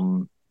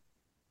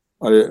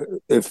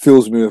 It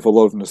fills me with a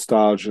lot of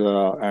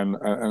nostalgia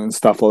and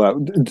stuff like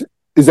that.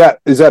 Is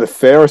that a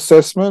fair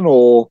assessment,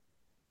 or?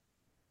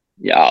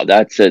 Yeah,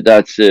 that's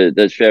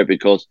fair,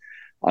 because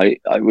I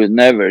would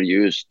never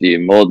use the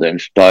modern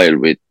style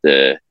with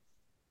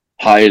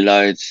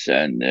highlights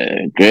and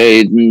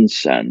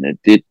gradients and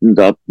didn't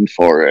happen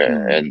for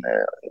an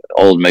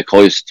old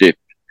McCoy strip.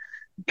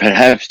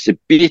 Perhaps a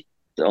bit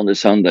on the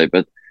Sunday,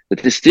 but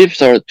the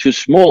strips are too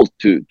small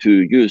to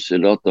use a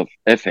lot of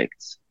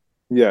effects.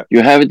 Yeah,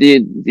 you have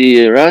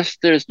the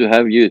rasters to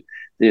have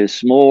the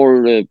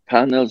small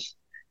panels.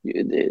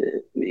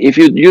 If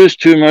you use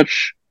too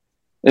much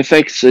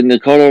effects in the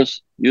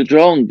colors, you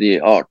drown the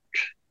art.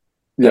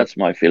 That's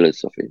my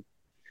philosophy.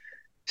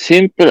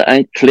 Simple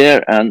and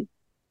clear and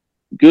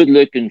good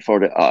looking for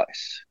the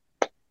eyes.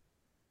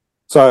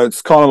 So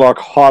it's kind of like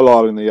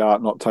highlighting the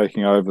art, not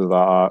taking over the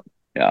art.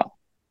 Yeah,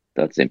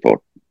 that's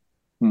important.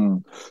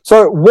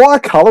 So why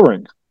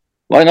coloring?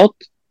 Why not?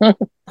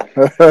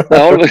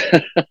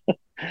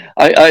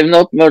 I'm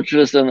not much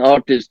as an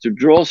artist to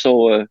draw,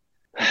 so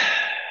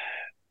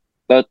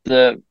but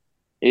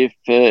if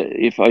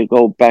I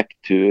go back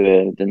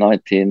to the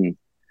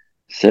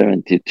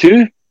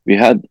 1972, we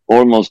had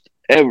almost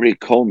every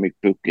comic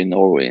book in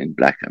Norway in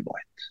black and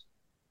white.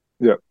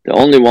 Yeah. The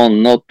only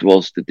one not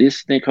was the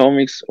Disney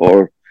comics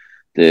or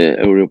the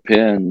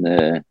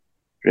European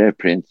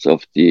reprints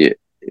of the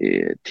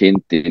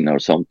Tintin or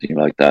something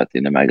like that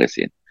in a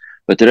magazine.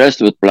 But the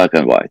rest was black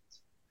and white.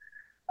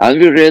 And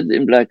we read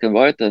in black and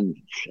white and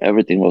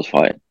everything was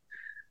fine.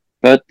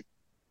 But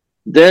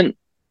then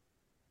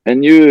a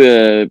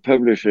new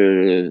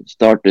publisher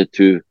started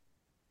to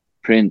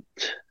print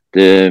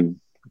the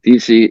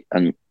DC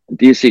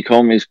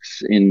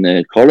comics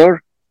in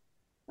color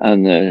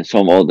and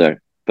some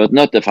other, but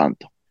not the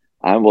Phantom.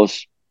 I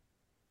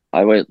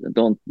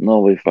don't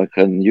know if I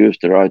can use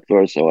the right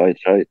word, so I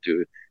tried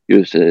to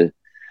use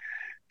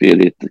be a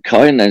little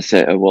kind and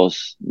say I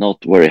was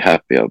not very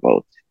happy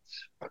about it.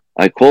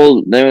 I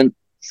call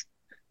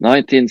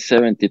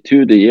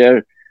 1972 the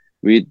year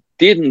we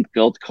didn't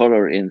got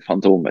color in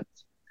Fantomet.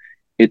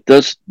 It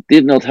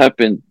did not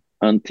happen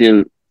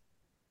until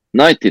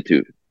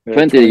 92,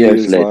 20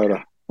 years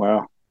later.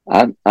 Wow.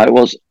 And I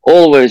was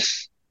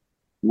always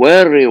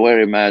very,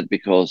 very mad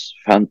because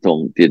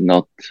Phantom did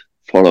not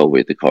follow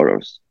with the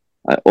colors.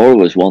 I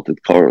always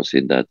wanted colors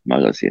in that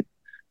magazine.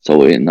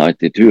 So in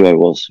 92, I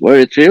was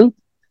very thrilled.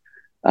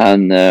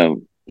 And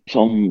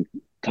some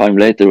time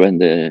later, when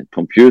the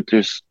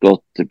computers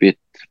got a bit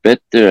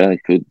better, I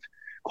could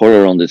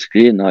color on the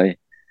screen. I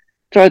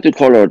tried to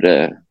color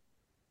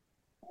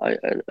I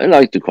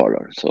like to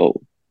color.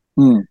 So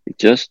it's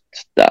just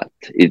that.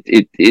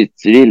 It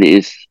really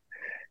is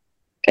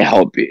a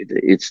hobby.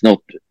 It's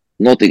not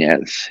nothing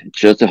else. It's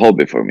just a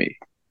hobby for me.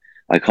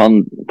 I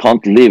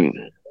can't live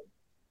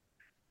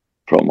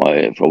from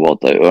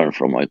what I earn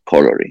from my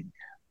coloring.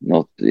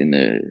 Not in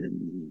a.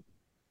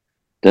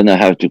 Then I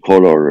have to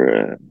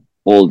color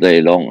all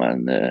day long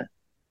and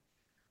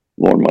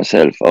worn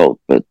myself out.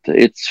 But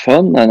it's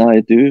fun, and I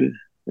do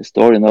a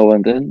story now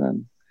and then.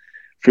 And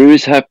Fru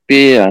is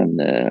happy,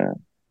 and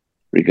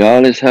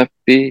Regal is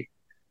happy,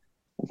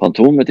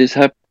 Fantomet is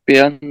happy,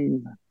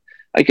 and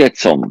I get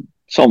some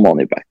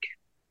money back,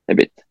 a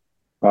bit.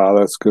 Ah,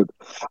 that's good.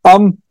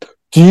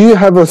 Do you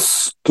have a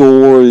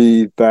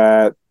story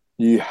that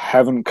you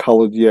haven't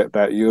coloured yet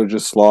that you're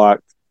just like,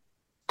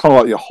 kind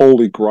of like your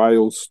holy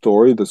grail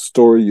story, the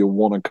story you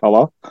want to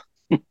colour?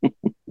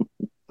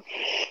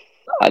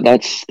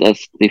 That's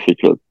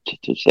difficult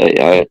to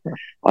say.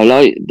 I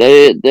like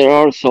there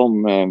are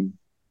some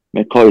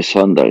McCoy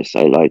Sundays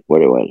I like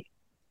very well.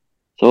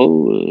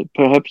 So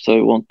perhaps I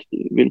will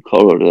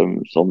color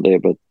them someday.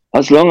 But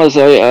as long as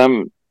I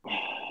am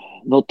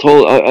not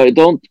told, I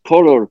don't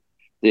color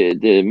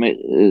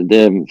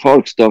the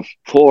folk stuff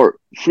for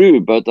Fru,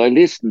 but I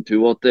listen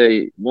to what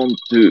they want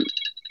to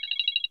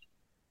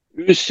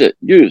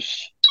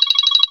use.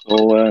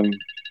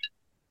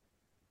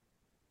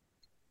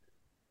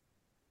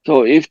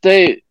 So if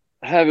they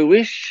have a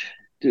wish,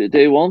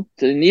 they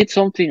need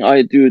something,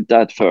 I do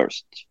that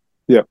first.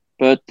 Yeah.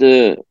 But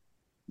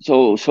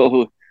so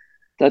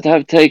that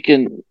have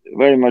taken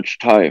very much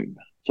time.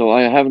 So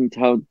I haven't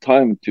had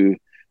time to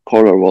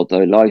color what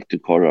I like to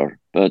color.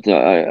 But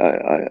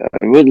I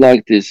would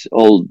like this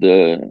old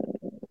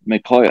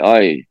McCoy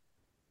I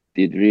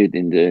did read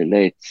in the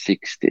late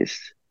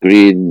 60s.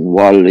 Green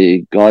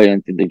Valley,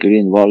 Giant in the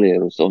Green Valley,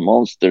 or some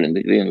monster in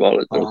the Green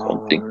Valley or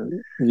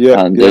something.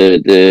 Yeah. And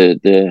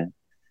the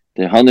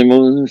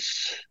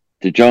Honeymoons,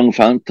 the Young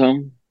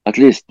Phantom, at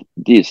least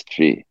these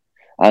three.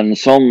 And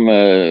some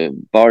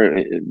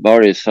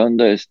Barry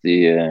Sundays,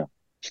 the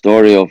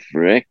story of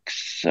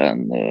Rex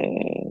and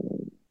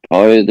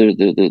Spider,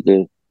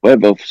 the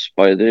Web of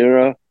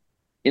Spidera.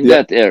 In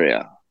that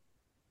area,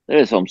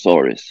 there are some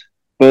stories.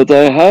 But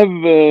I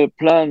have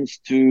plans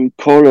to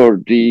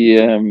color the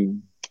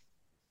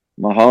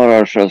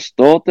Maharaja's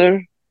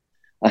Daughter.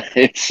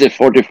 It's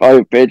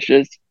 45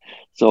 pages,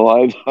 so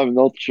I'm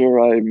not sure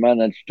I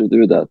managed to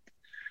do that.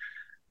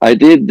 I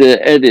did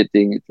the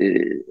editing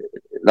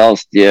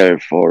last year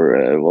for,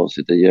 was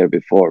it the year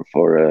before,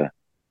 for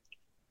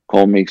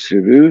Comics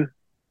Review,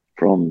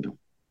 from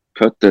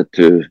cut it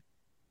to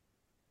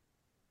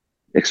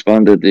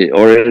expanded the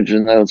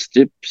original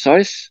strip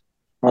size,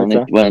 and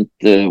it went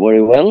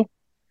very well.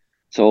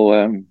 So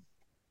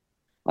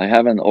I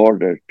have an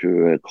order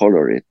to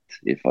color it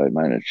if I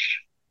manage.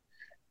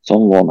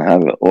 Someone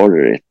have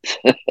ordered it.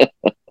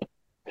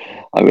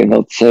 I will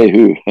not say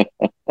who.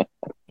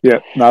 Yeah,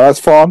 no, that's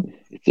fine.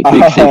 It's a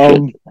big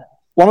secret.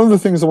 One of the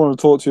things I want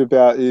to talk to you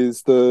about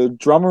is the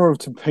Drummer of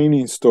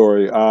Tapini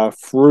story.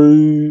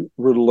 Fru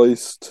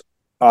released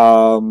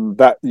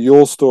that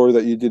your story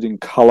that you did in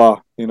colour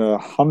in a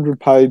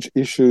 100-page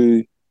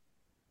issue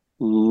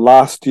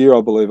last year,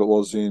 I believe it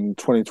was, in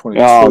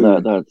 2022.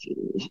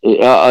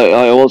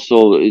 I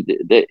also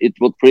it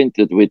was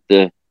printed with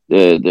the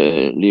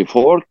Lee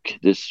Fork,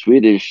 the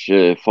Swedish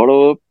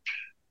follow-up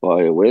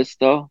by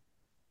Westa,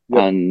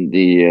 and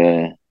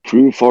the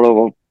Fru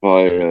follow-up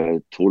by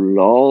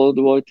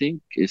Tolado, I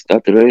think. Is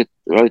that right?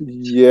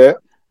 Yeah.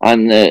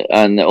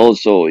 And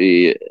also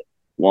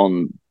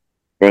one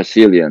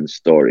Brazilian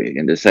story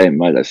in the same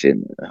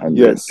magazine,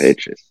 100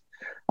 pages.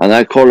 And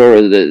I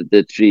color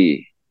the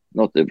three,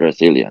 not the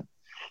Brazilian.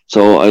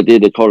 So I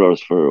did the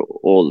colors for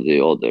all the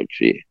other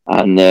three.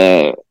 And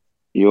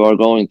you are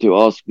going to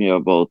ask me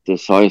about the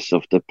size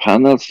of the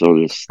panels or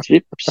the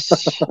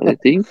strips, I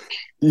think.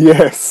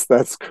 Yes,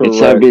 that's correct. It's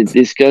have been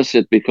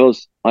discussed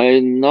because I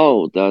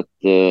know that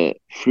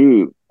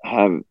Fru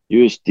have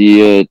used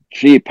the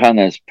 3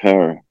 panels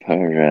per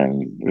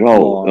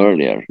row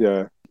earlier.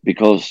 Yeah.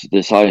 Because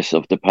the size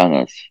of the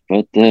panels.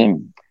 But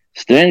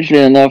strangely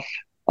enough,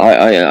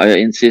 I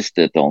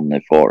insisted on the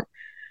 4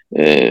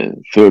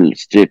 full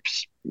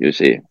strips, you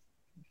see.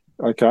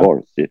 Okay.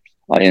 4 strips.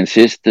 I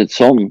insisted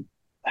some,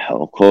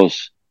 of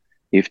course,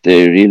 if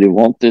they really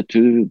wanted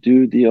to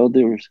do the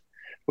other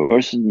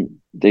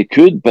version, they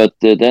could. But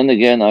then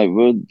again, I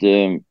would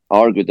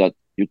argue that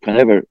you can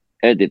never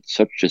edit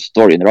such a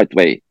story in the right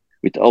way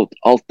without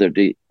alter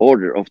the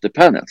order of the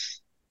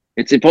panels.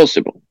 It's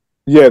impossible.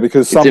 Yeah,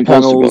 because some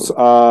panels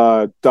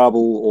are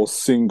double or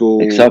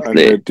single, and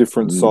they're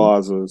different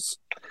sizes.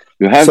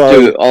 You have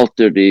to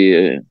alter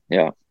the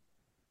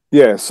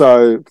Yeah,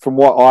 so from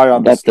what I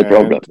understand, that's the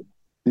problem.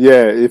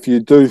 Yeah, if you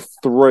do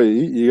 3,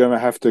 you're going to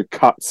have to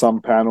cut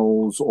some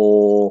panels,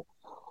 or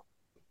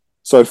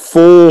so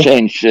 4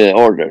 change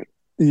order.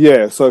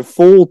 Yeah, so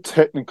 4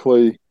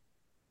 technically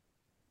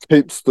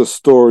keeps the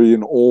story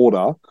in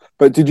order.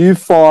 But did you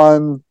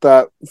find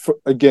that,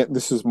 again,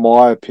 this is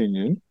my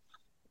opinion,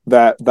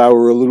 that they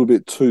were a little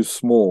bit too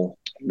small?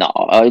 No,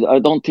 I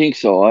don't think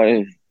so.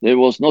 It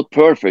was not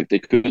perfect.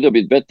 It could have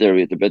been better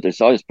with a better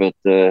size, but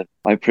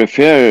I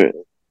prefer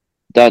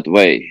that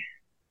way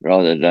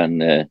rather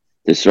than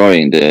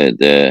destroying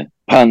the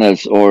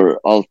panels or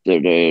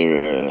alter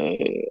their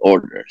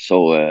order.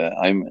 So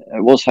I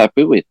was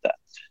happy with that.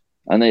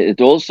 And it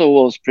also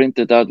was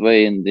printed that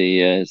way in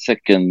the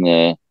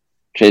second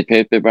trade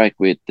paperback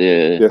with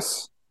the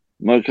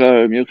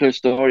Mjukar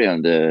story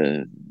and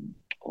the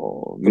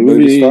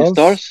movie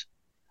stars.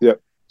 Yeah.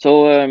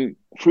 So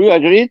Fru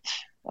agreed,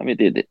 and we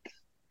did it.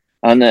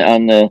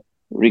 And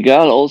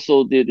Regal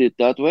also did it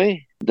that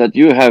way. That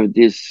you have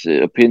this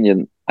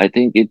opinion, I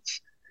think it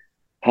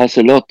has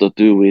a lot to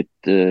do with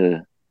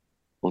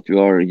what you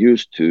are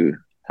used to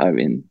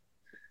having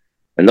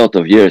a lot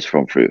of years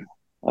from Fru.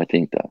 I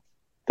think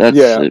that's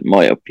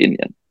my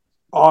opinion.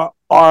 I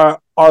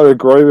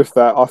agree with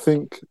that. I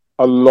think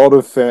a lot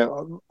of I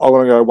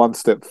want to go one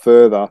step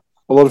further.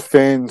 A lot of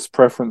fans'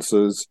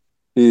 preferences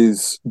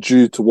is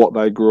due to what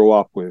they grew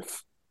up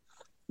with.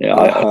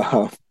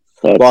 Yeah,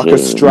 like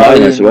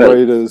Australian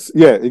readers.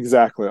 Yeah,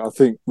 exactly. I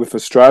think with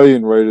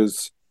Australian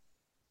readers,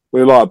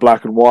 we like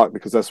black and white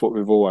because that's what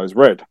we've always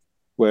read.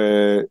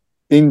 Where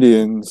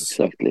Indians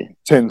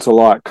tend to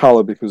like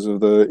colour because of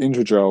the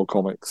Indrajal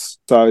comics.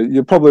 So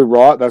you're probably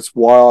right. That's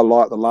why I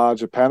like the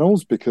larger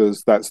panels,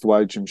 because that's the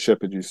way Jim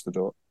Shepard used to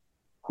do it.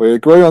 We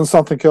agree on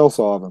something else,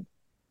 Ivan.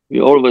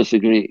 We always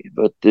agree,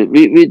 but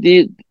we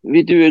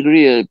do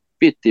agree a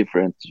bit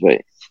different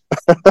way.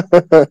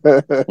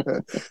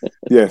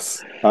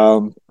 Yes.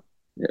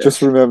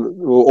 Just remember,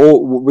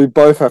 we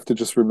both have to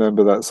just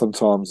remember that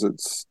sometimes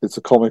it's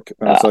a comic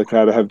and it's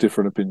okay to have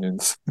different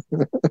opinions.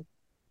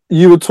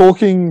 You were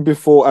talking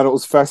before, and it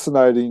was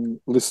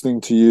fascinating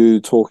listening to you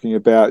talking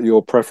about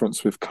your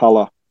preference with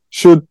colour.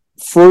 Should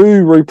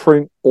Fru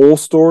reprint all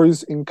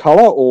stories in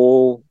colour,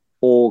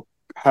 or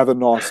have a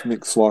nice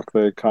mix like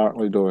they're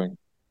currently doing?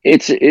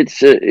 It's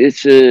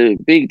a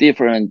big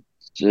difference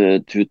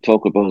to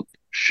talk about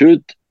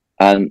should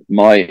and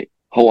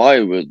how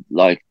I would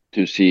like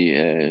to see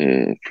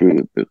a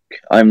Fru book.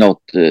 I'm not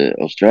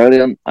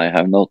Australian. I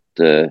have not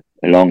a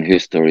long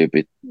history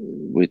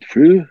with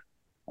Fru.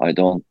 I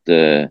don't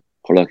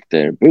collect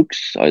their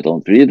books. I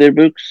don't read their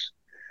books.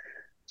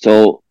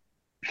 So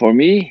for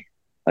me,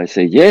 I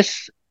say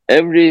yes,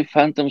 every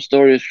Phantom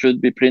story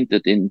should be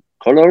printed in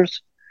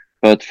colors.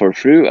 But for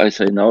Fru, I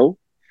say no.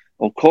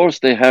 Of course,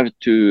 they have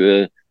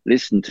to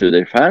listen to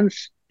their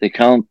fans. They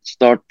can't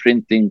start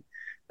printing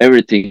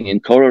everything in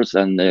colors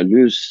and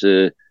lose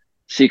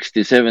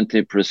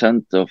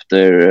 60-70% of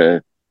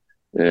their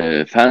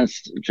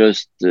fans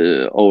just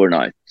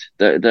overnight.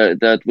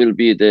 That will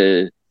be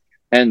the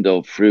end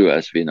of Fru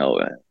as we know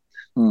it.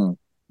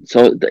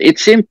 So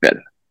it's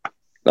simple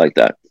like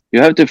that.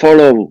 You have to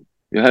follow.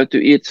 You have to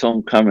eat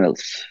some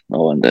camels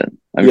now and then.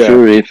 I'm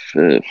sure if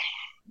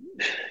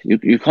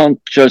you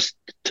can't just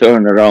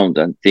turn around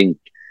and think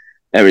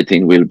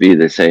everything will be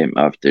the same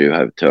after you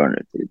have turned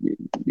it.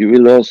 You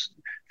will lose.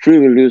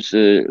 Fru will lose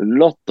a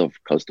lot of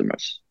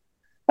customers.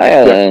 I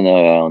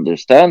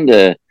understand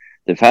the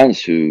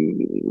fans who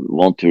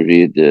want to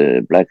read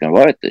black and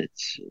white.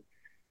 It's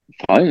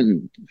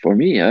fine for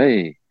me.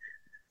 I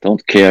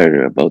don't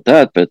care about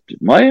that, but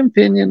my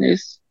opinion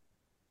is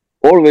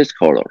always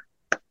color.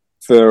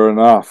 Fair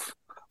enough.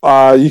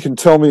 You can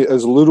tell me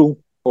as little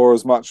or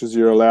as much as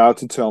you're allowed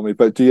to tell me,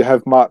 but do you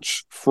have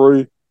much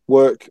Fru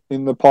work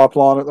in the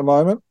pipeline at the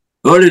moment?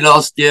 Early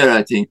last year,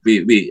 I think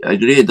we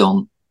agreed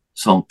on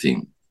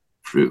something,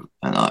 Fru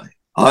and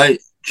I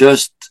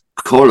just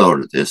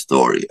colored the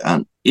story,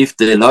 and if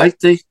they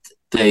liked it,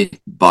 they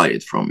buy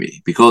it from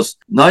me, because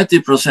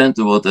 90%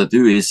 of what I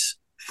do is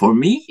for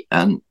me,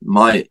 and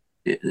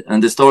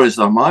the stories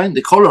are mine,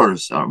 the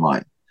colors are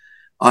mine.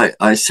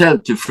 I sell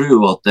to Fru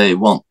what they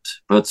want,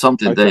 but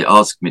something they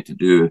ask me to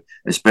do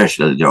a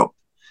special job.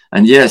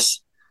 And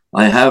yes,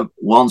 I have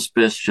one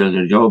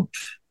special job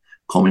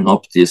coming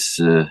up this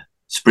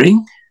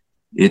spring.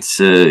 It's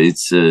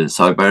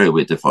Siberia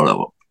with the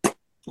follow-up.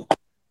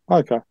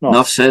 Okay, nice.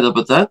 Enough said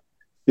about that.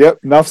 Yep,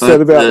 enough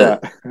said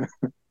about that.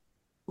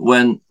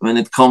 when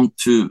it comes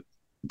to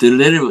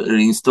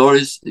delivering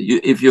stories,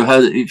 if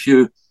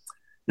you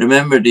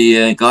remember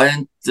the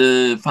Giant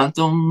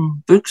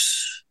Phantom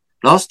books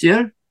last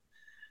year,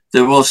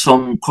 there was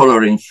some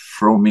coloring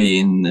from me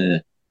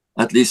in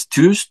at least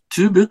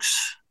two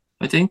books.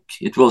 I think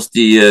it was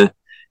the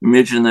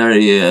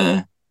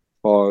Imaginary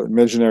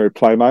Imaginary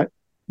Playmate.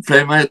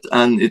 Playmate,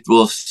 and it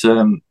was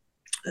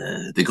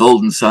the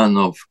Golden Son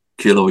of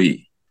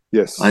Killoe.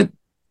 Yes. I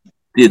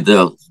did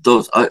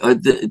those. I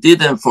did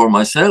them for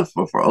myself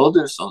or for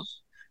others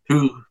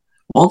who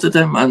wanted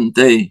them, and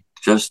they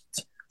just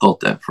got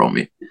them from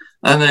me.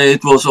 And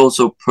it was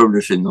also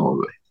published in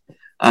Norway,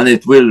 and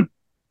it will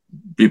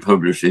be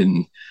published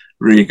in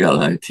Regal,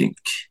 I think,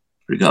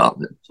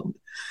 Regal,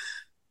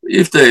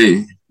 if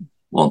they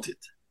want it.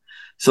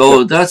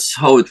 So that's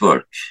how it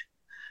works.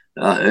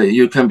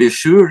 You can be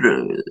sure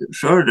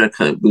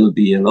there will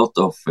be a lot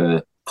of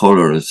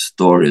color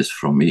stories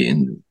from me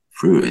in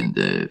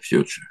the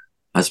future,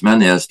 as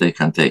many as they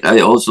can take.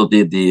 I also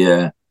did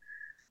the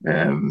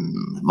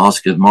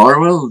Masked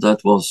Marvel.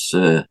 That was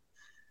a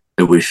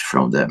wish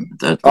from them.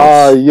 That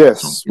was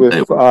yes,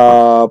 with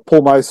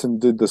Paul Mason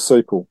did the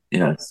sequel.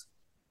 Yes.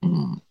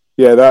 Mm.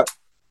 Yeah,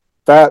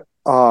 that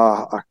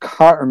I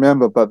can't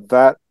remember, but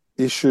that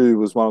issue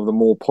was one of the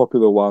more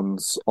popular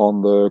ones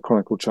on the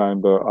Chronicle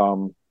Chamber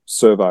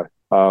survey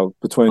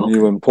between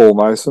you and Paul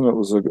Mason. It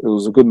was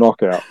a good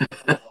knockout.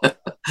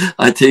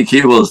 I think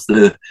he was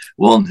the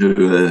one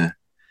who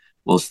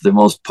was the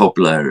most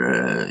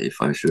popular,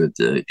 if I should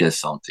guess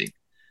something,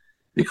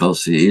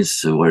 because he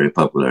is very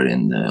popular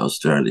in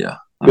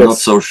Australia. I'm not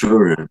so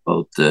sure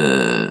about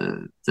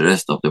the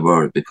rest of the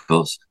world,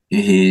 because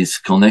he's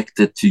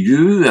connected to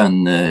you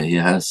and he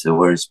has a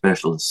very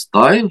special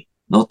style,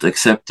 not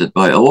accepted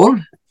by all.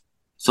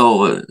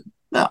 So,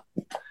 yeah.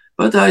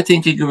 But I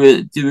think he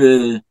will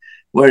do a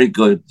very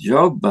good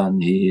job,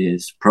 and he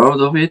is proud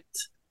of it,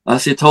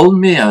 as he told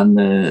me.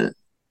 And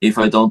if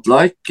I don't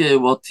like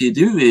what he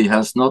do, it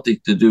has nothing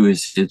to do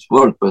with his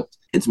work, but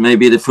it's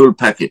maybe the full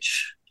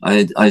package.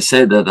 I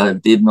said that I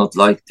did not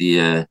like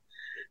the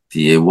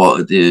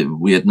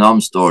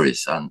Vietnam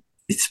stories, and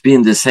it's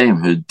been the same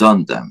who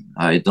done them.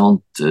 I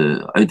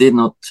did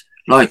not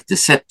like the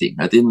setting.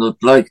 I did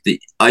not like the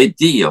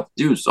idea of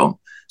do some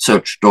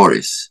such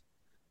stories.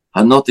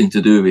 Had nothing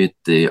to do with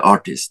the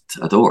artist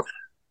at all.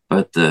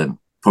 But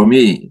for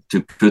me,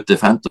 to put the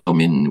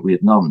Phantom in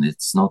Vietnam,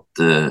 it's not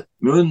the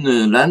moon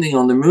landing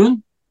on the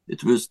moon.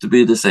 It was to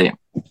be the same.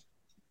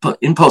 But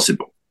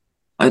impossible.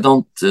 I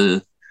don't.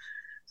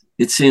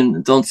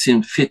 Don't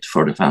seem fit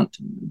for the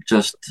Phantom.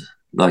 Just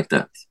like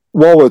that.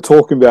 While we're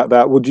talking about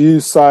that, would you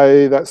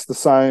say that's the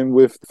same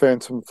with the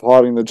Phantom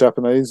fighting the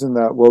Japanese in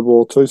that World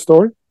War II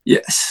story?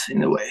 Yes,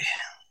 in a way.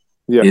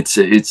 Yeah,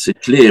 it's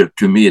clear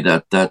to me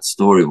that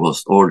story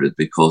was ordered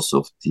because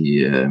of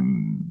the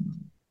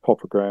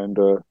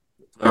propaganda.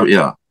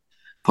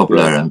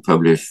 Popular and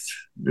published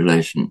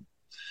relation.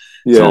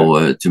 Yeah.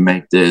 So to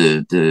make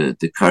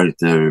the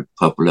character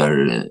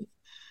popular,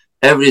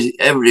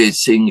 every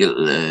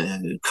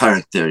single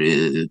character,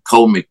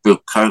 comic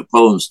book,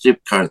 poem,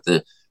 strip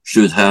character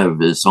should have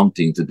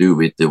something to do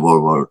with the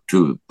World War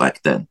II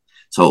back then.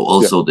 So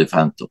also the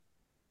Phantom.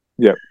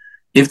 Yeah.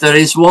 If there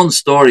is one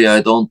story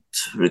I don't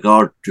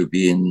regard to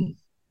be in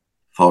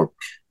Falk,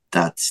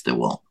 that's the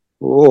one.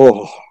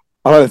 Oh,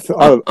 I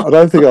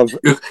don't think I've.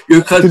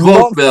 You can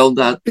quote me on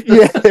that.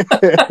 Yeah,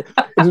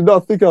 I do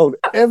not think I would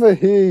ever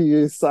hear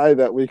you say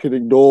that we could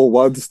ignore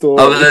one story.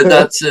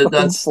 That's.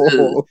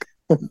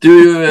 Do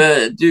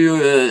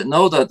you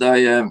know that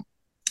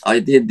I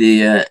did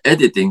the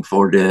editing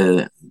for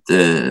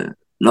the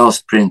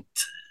last print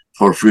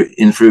for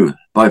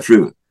by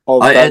Fru.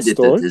 I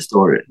edited the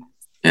story.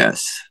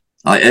 Yes,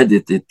 I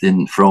edited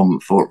in from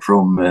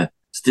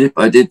strip.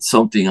 I did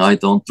something I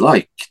don't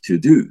like to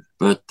do,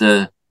 but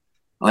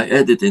I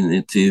edited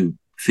it to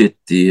fit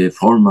the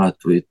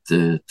format with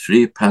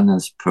 3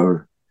 panels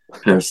per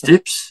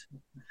strips,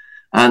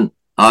 and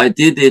I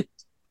did it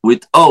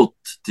without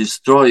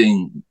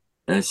destroying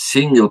a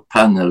single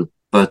panel,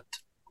 but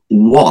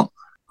one.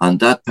 And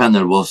that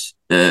panel was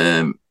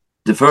the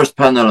first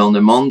panel on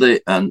the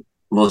Monday, and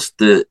was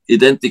the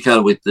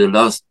identical with the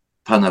last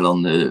panel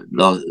on the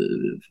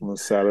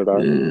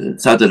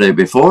Saturday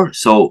before.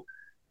 So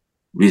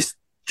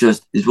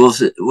it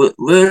was a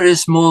very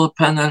small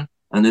panel,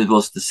 and it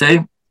was the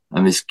same,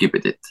 and we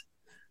skipped it.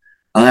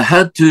 And I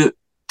had to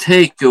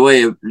take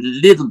away a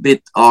little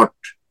bit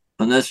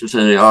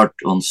unnecessary art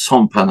on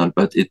some panel,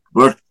 but it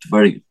worked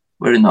very,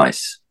 very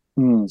nice.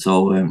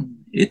 So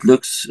it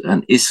looks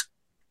and is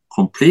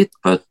complete,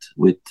 but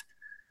with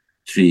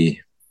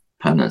 3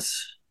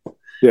 panels.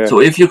 Yeah.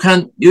 So if you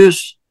can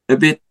use a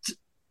bit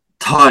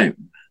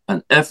time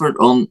and effort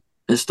on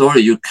a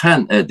story, you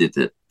can edit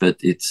it, but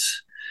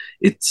it's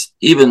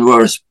even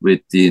worse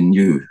with the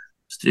new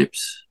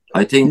strips.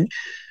 I think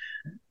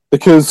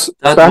because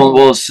that one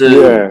was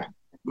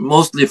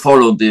mostly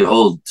followed the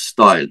old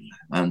style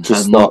and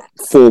just had not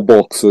 4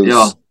 boxes.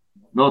 Yeah,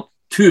 not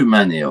too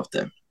many of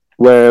them.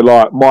 Where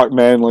like Mike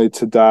Manley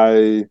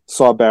today,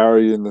 Cy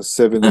Barry in the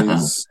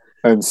 70s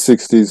and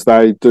 60s,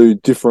 they do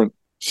different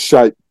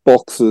shaped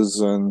boxes,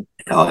 and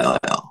it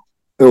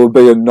would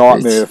be a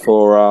nightmare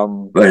for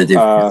very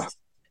different.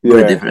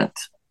 Very different.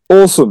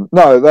 Awesome.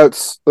 No,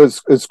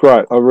 it's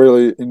great. I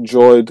really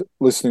enjoyed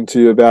listening to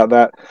you about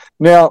that.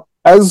 Now,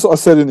 as I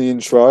said in the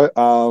intro,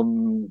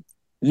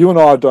 you and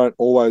I don't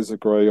always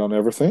agree on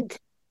everything.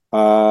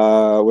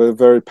 We're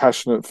very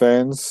passionate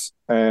fans,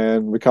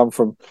 and we come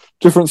from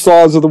different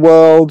sides of the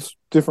world,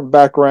 different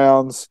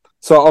backgrounds.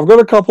 So I've got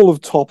a couple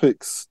of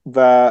topics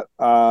that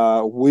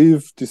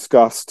we've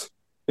discussed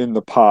in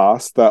the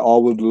past that I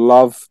would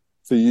love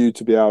for you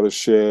to be able to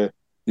share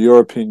your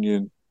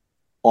opinion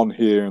on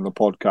here in the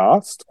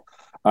podcast,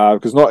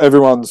 because not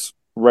everyone's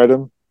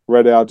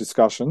read our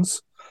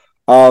discussions.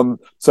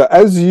 So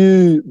as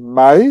you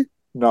may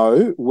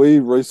know, we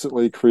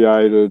recently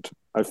created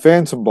a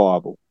Phantom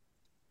Bible,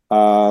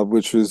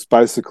 which was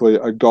basically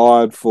a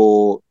guide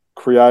for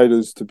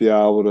creators to be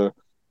able to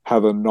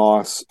have a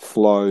nice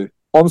flow.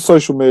 On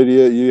social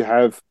media, you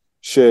have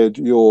shared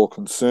your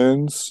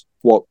concerns,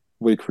 what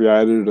we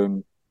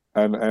created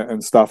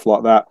and stuff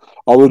like that.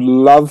 I would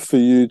love for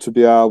you to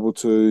be able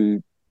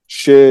to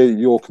share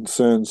your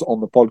concerns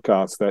on the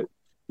podcast that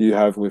you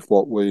have with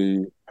what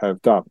we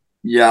have done.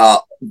 Yeah,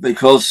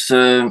 because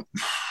the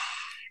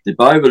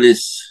Bible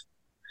is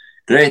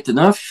great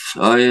enough.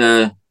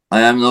 I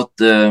am not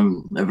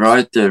a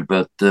writer,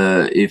 but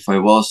if I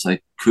was, I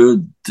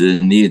could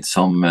need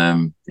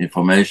some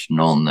information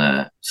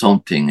on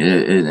something.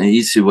 An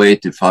easy way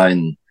to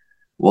find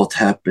what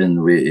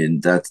happened in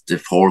that the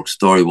folk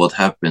story, what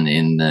happened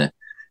in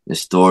the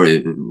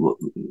story,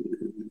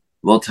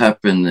 what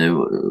happened,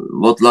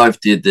 what life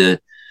did the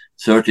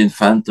 13th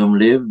Phantom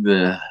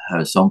live,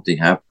 has something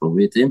happened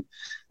with him,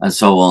 and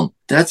so on.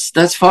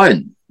 That's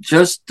fine.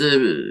 Just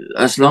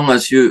as long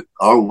as you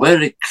are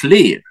very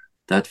clear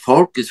that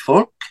folk is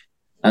folk,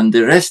 and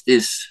the rest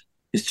is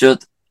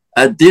just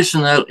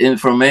additional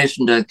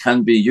information that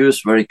can be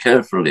used very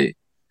carefully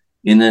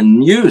in a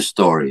new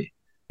story.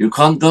 You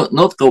can't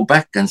not go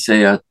back and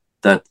say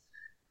that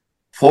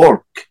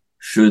folk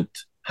should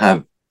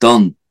have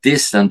done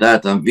this and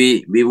that, and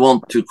we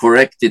want to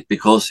correct it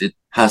because it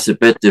has a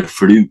better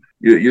flow.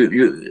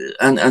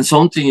 And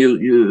something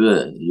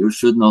you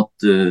should not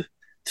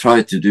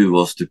try to do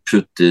was to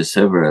put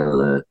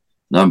several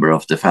number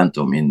of the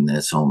Phantom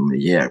in some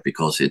year,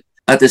 because it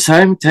at the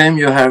same time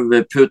you have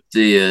put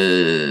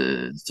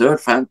the third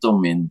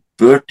Phantom in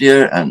birth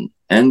year and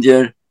end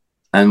year,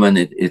 and when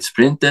it's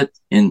printed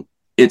in,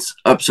 it's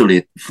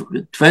obsolete.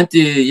 20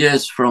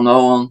 years from now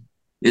on,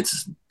 it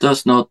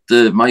does not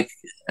make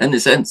any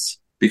sense,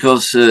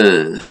 because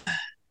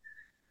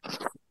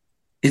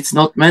it's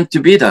not meant to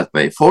be that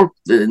way. Folk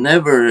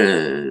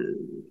never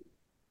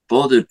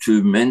bother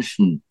to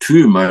mention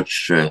too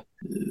much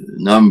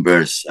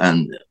numbers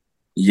and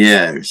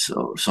years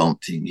or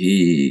something.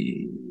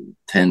 He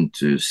tend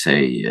to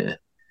say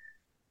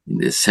in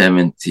the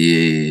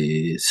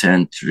 70th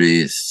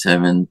century,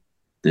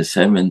 the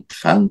seventh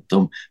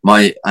Phantom,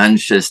 my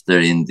ancestor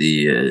in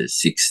the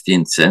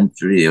 16th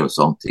century or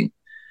something.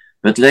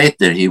 But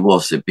later he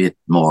was a bit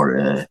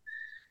more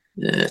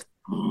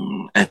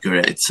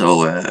accurate.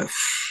 So,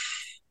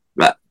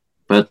 but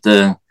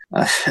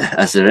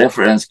as a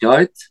reference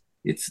guide,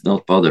 it's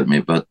not bothered me.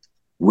 But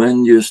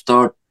when you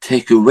start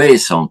take away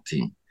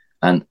something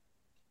and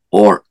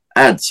or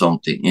add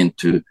something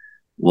into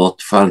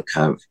what Falk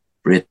have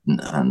written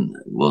and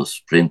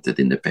was printed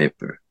in the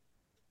paper,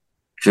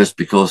 just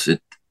because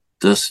it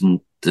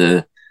doesn't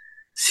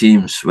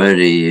seems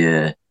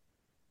very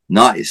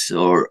nice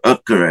or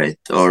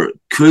accurate or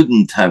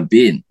couldn't have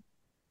been,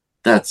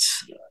 that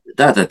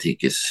I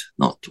think is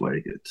not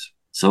very good.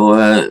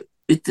 So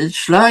it's a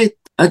slight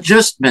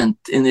adjustment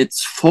in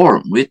its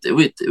form with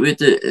a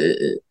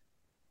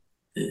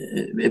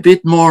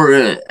bit more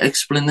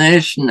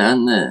explanation,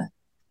 and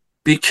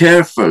be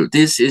careful.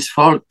 This is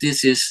Falk.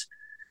 This is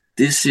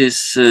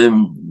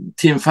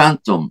Team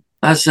Phantom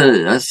as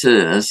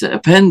a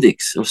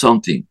appendix of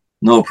something.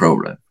 No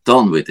problem.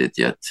 Done with it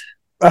yet.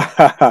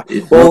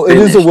 Well, it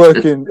is a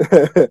work in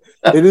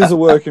it is a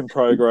work in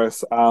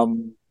progress. I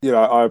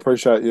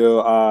appreciate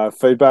your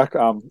feedback.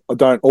 I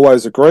don't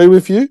always agree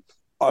with you.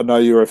 I know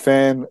you're a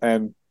fan,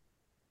 and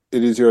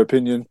it is your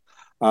opinion.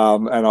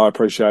 And I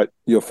appreciate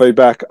your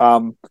feedback.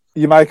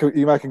 You make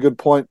a good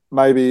point.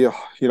 Maybe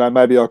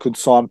I could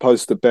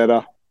signpost it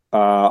better.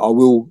 I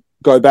will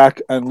go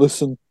back and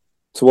listen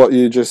to what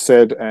you just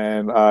said,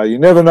 and you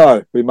never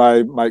know, we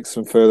may make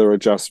some further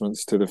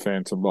adjustments to the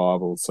Phantom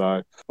Bible.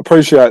 So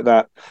appreciate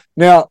that.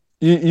 Now,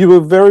 you were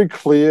very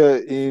clear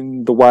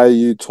in the way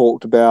you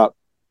talked about,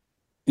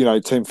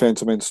 Team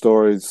Phantom End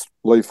stories,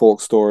 Lee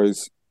Falk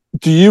stories.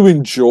 Do you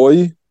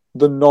enjoy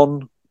the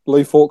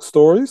non-Lee Falk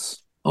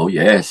stories? Oh,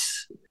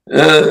 yes.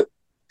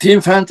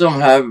 Team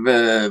Phantom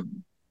have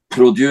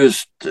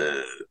produced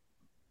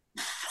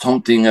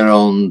something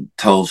around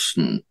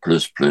 1,000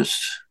 plus.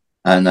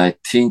 And I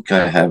think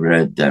I have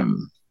read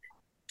them,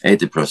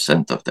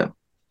 80% of them,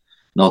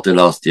 not the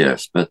last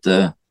years. But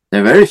there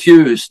are very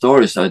few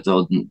stories I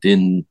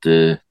didn't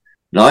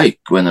like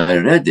when I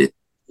read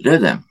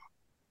them,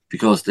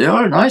 because they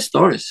are nice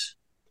stories.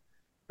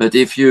 But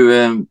if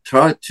you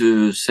try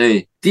to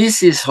say,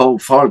 this is how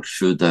Falk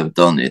should have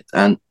done it,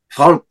 and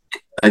Falk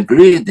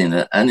agreed in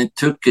it, and it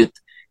took it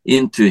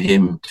into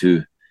him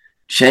to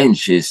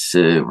change his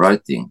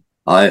writing,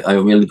 I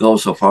will go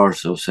so far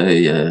to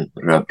say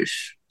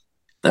rubbish.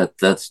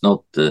 That's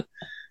not.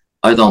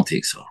 I don't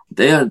think so.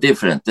 They are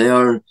different. They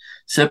are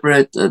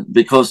separate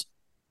because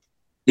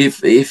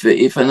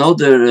if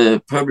another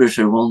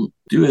publisher won't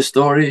do a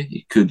story,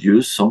 he could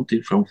use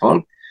something from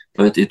Falk,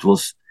 but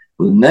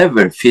will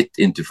never fit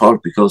into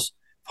Falk because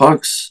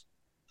Falk's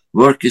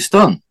work is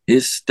done.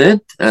 It's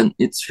dead and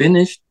it's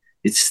finished.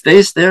 It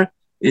stays there.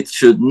 It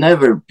should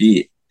never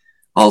be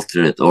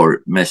altered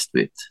or messed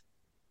with.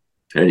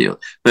 Period.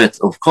 But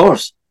of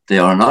course, they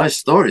are nice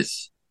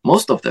stories.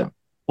 Most of them,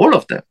 all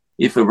of them.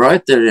 If a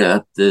writer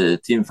at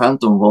Team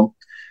Phantom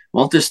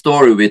want a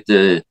story with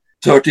the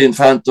 13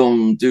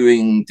 Phantom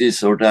doing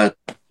this or that,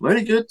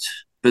 very good.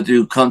 But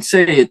you can't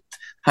say it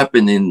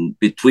happened in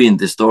between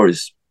the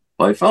stories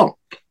by Falk.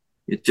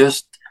 It's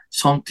just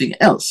something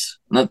else,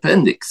 an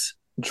appendix.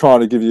 I'm trying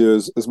to give you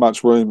as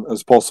much room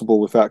as possible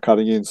without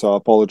cutting in, so I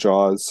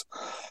apologise.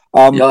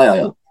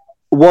 Yeah.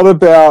 What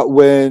about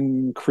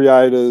when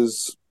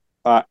creators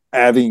are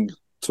adding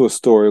to a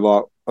story,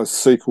 like a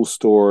sequel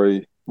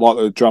story, like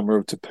The Drummer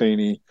of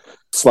Tapini,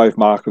 Slave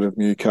Market of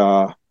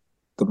Mukar,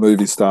 The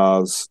Movie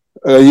Stars?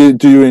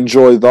 Do you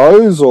enjoy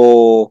those,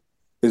 or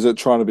is it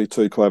trying to be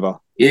too clever?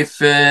 If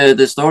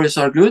the stories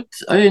are good,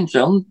 I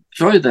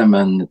enjoy them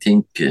and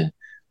think,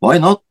 why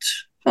not?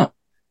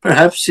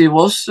 Perhaps he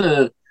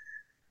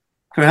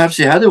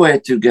had a way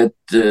to get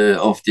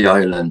off the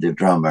island, the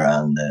drummer,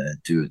 and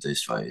do it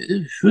this way.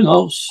 Who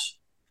knows?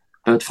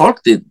 But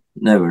Falk did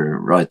never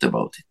write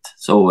about it.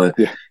 So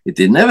it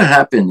did never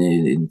happen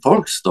in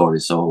Falk's story.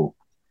 So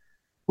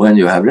when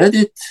you have read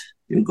it,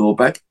 you go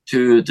back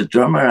to the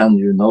drummer and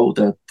you know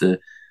that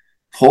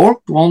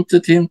Falk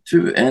wanted him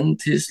to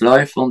end his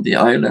life on the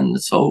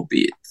island, so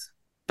be it.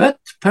 But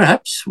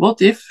perhaps,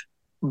 what if?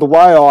 The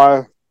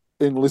way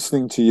in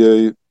listening to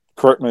you,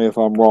 correct me if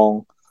I'm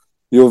wrong,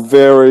 you're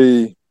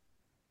very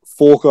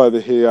Falk over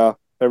here,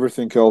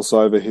 everything else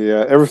over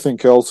here. Everything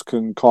else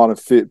can kind of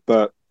fit,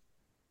 but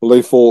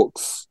Lee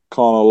Falk's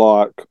kind of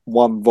like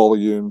one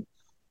volume,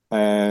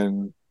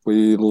 and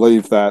we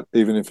leave that,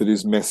 even if it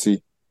is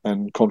messy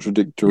and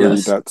contradictory.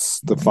 Yes. That's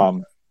the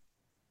fun.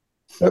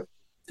 Yep.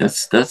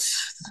 That's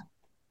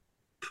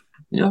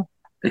yeah,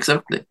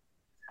 exactly.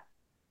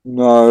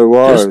 No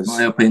worries. Just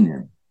my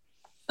opinion.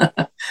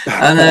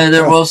 And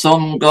there was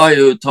some guy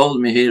who told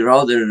me he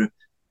rather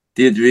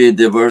did read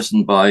the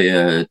version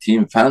by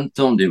Team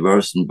Phantom, the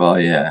version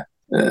by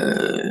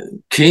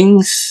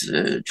King's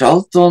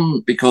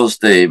Charlton, because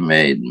they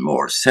made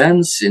more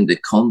sense in the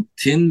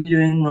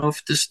continuing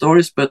of the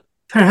stories. But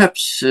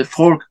perhaps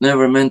Falk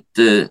never meant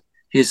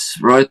his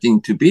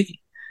writing to be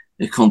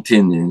a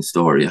continuing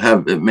story,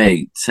 have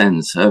made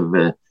sense, have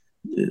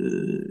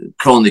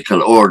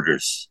chronicle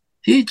orders.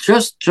 He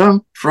just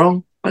jumped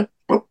from,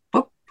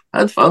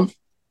 had fun.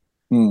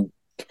 Mm.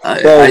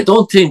 I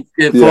don't think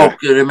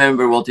Falk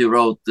remember what he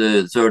wrote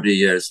 30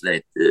 years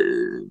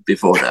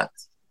before that.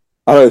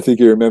 I don't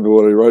think you remember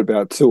what he wrote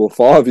about 2 or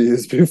 5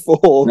 years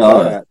before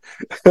that.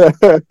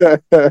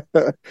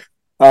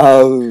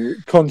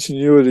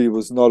 Continuity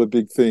was not a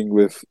big thing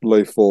with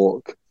Lee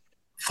Falk.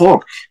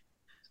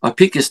 I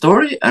pick a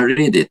story and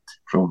read it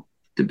from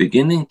the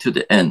beginning to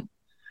the end.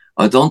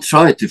 I don't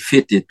try to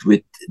fit it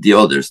with the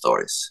other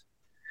stories.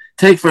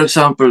 Take, for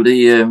example,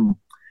 the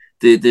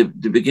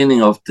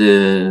beginning of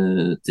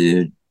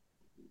the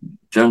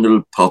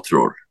Jungle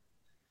Patrol.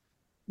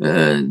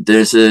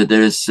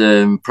 There's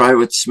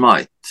Private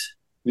Smythe.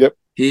 Yep.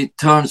 He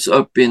turns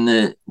up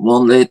in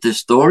one later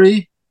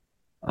story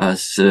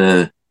as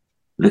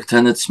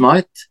Lieutenant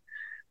Smythe,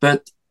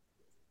 but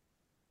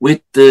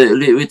with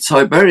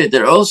Siberia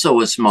there also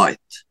a Smythe,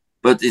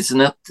 but it's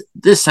not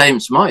the same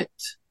Smythe.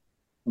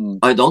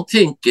 I don't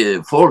think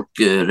Falk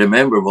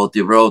remember what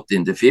he wrote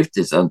in the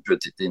 50s and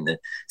put it in the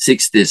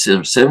 60s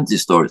or 70s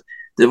stories.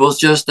 There was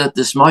just that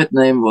the Smythe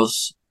name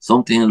was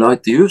something he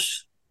liked to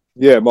use.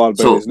 Yeah, it might have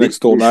been his next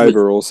door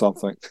neighbor or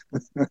something.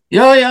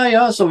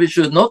 Yeah. So we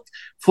should not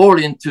fall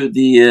into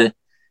the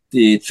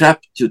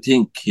trap to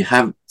think he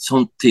have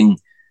something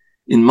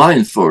in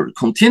mind for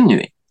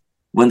continuing.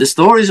 When the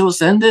stories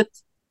was ended,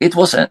 it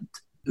was ended.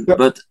 Yep.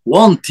 But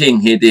one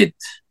thing he did,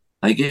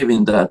 I give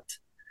him that.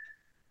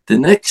 The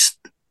next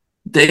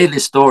daily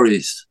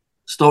story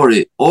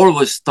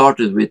always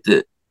started with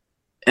the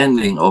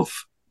ending of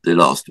the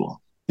last one.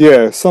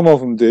 Yeah, some of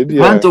them did.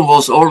 Yeah. Phantom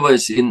was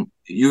always in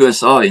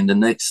USI in the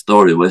next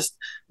story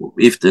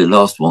if the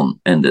last one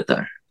ended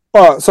there.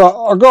 All right,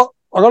 so I got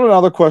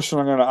another question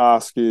I'm going to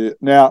ask you.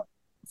 Now,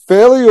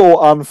 fairly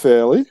or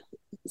unfairly,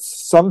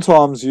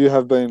 sometimes you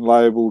have been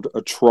labelled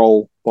a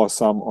troll by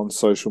some on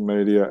social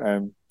media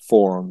and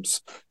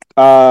forums.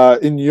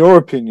 In your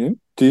opinion,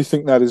 do you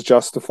think that is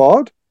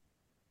justified?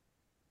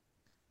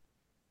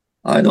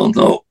 I don't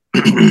know.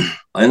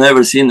 I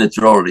never seen a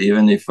troll,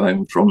 even if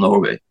I'm from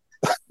Norway.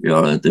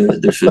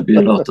 There should be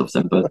a lot of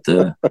them,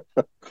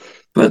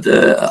 but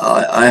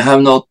I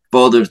have not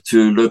bothered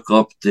to look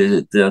up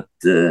that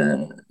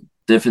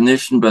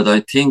definition. But I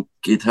think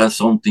it has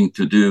something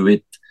to do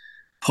with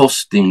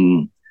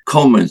posting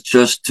comments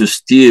just to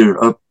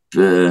stir up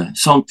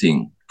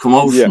something,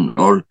 commotion,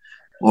 or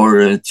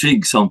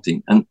trigger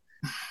something. And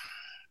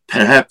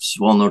perhaps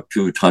 1 or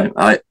 2 times.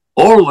 I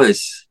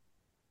always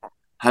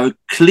have a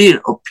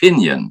clear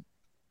opinion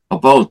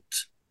about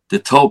the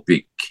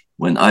topic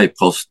when I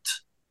post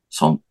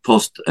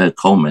a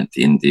comment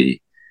in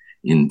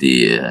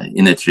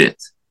a thread.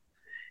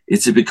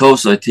 It's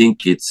because I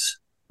think it's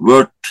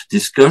worth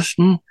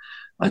discussion.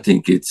 I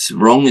think it's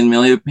wrong in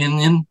my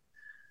opinion,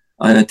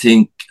 and I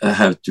think I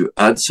have to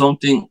add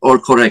something or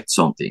correct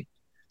something.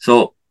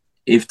 So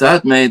if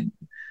that made,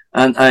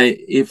 and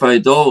if I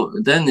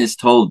do, then it's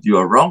told you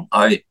are wrong,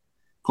 I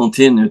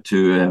continue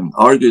to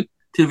argue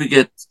till we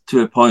get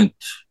to a point.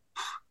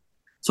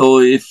 So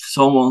if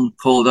someone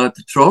call that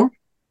a troll,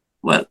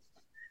 well,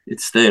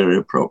 it's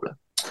their problem.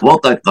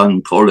 What I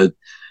can call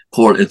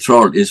a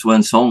troll is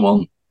when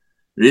someone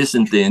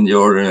recently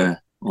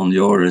on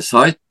your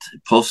site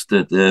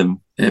posted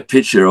a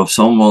picture of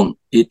someone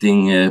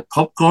eating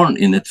popcorn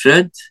in a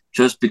thread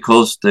just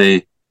because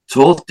they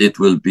thought it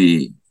will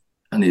be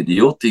an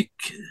idiotic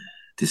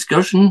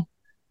discussion.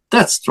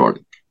 That's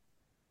trolling.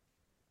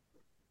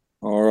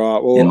 All right.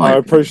 Well,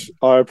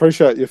 I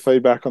appreciate your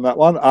feedback on that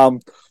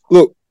one.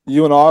 Look,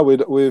 you and I,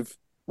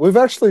 we've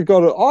actually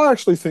I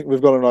actually think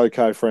we've got an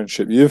okay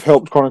friendship. You've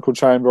helped Chronicle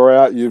Chamber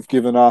out. You've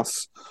given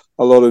us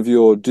a lot of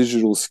your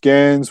digital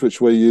scans,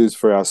 which we use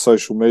for our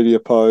social media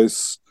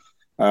posts,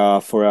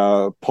 for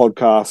our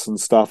podcasts and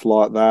stuff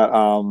like that.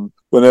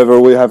 Whenever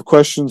we have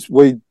questions,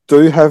 we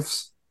do have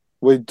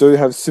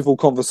civil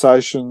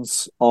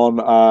conversations on,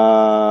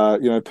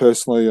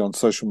 personally on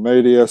social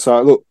media.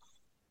 So look,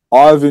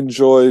 I've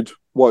enjoyed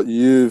what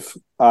you've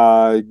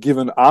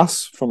given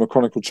us from a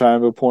Chronicle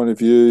Chamber point of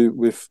view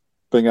with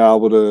being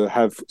able to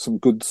have some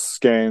good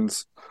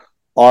scans.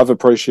 I've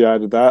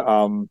appreciated that.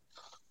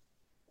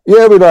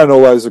 Yeah, we don't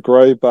always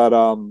agree, but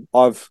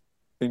I've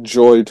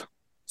enjoyed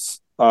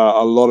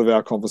a lot of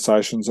our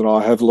conversations, and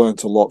I have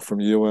learnt a lot from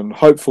you, and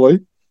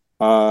hopefully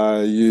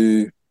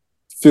you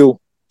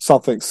feel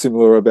something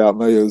similar about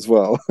me as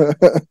well.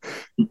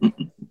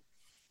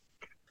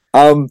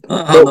 I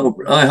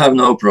have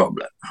no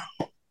problem.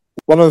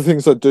 One of the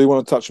things I do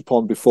want to touch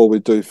upon before we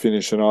do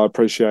finish, and I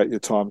appreciate your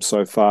time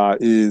so far,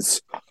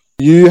 is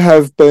you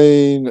have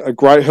been a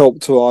great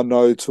help to a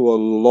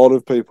lot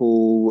of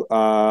people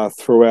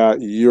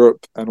throughout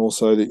Europe and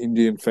also the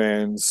Indian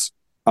fans,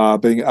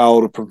 being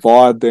able to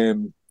provide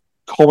them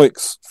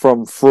comics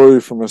from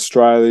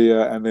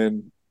Australia, and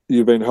then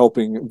you've been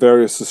helping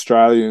various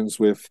Australians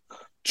with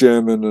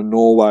German and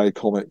Norway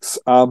comics.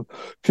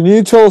 Can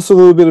you tell us a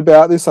little bit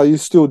about this? Are you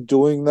still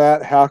doing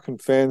that? How can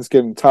fans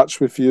get in touch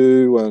with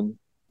you? And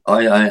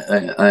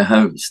I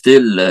have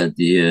still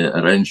the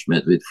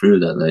arrangement with Fru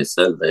that I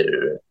sell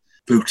their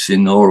books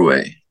in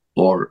Norway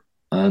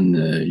and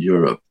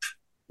Europe.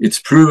 It's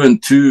proven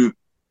too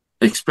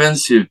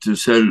expensive to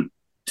sell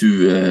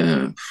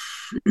to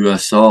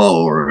USA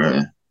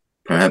or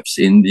perhaps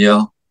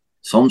India.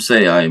 Some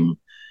say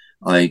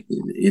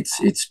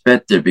it's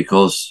better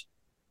because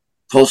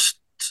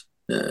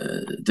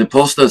the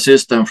postal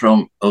system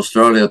from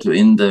Australia to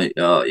India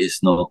is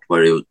not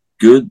very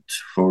good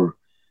for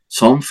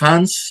some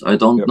fans. I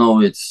don't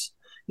know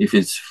if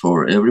it's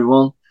for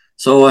everyone.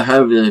 So I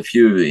have a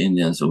few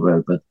Indians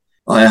over, but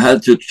I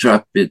had to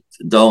trap it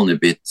down a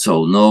bit.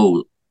 So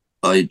now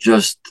I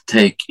just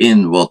take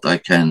in what I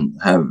can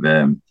have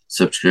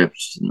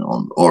subscription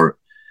on, or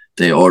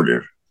they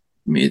order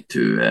me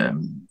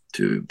to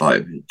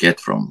get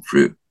from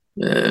Fru.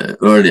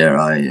 Earlier,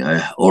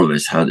 I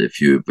always had a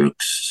few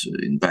books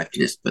in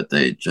backlist, but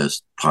they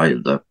just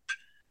piled up.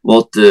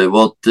 What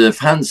the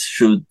fans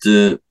should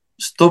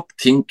stop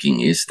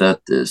thinking is that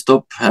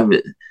stop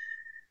having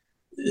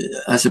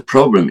as a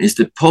problem is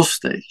the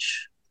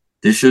postage.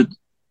 They should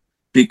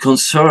be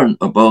concerned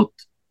about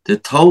the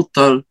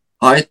total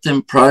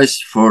item price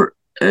for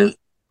a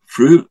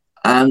Fru,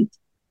 and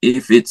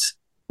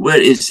where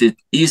is it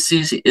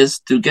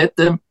easiest to get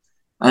them,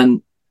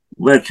 and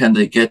where can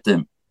they get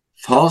them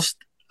fast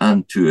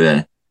and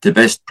to the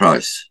best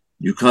price.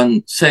 You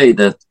can say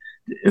that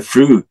a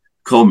Fru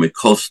comic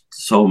costs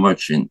so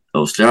much in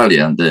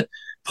Australia, and the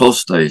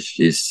postage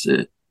is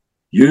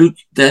you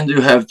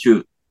have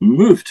to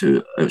move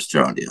to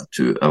Australia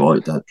to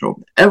avoid that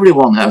problem.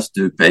 Everyone has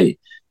to pay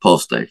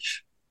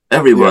postage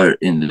everywhere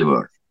in the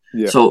world.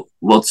 Yeah. So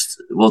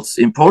what's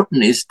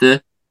important is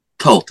the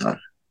total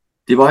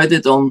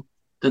divided on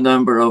the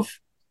number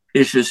of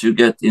issues you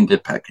get in the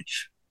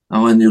package.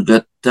 And when you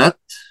get that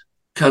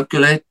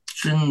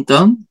calculation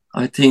done,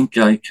 I think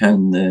I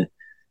can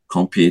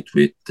compete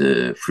with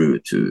Fru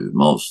to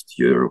most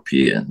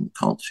European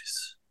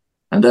countries.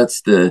 And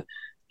that's the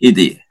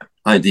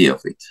idea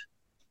of it.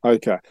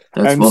 Okay.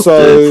 That's and what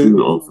so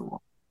Fru also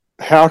wants.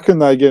 How can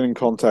they get in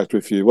contact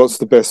with you? What's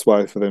the best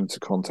way for them to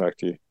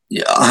contact you?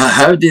 Yeah, I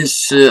have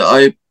this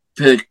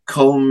iPad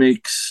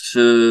Comics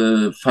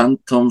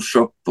Phantom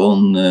Shop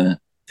on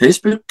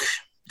Facebook.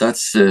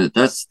 That's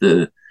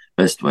the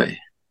best way.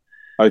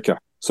 Okay.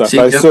 So if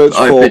they search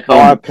for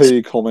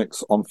IP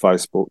Comics on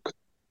Facebook.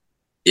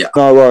 Yeah.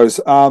 No worries.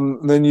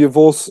 Then you've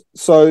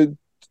also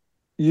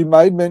you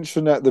made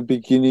mention at the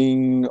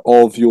beginning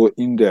of your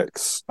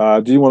index.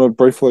 Do you want to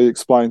briefly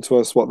explain to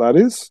us what that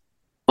is?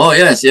 Oh,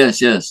 yes.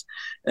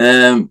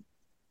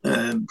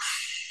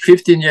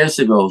 15 years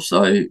ago,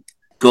 so I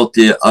got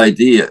the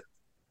idea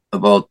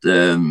about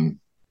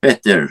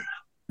better,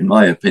 in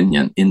my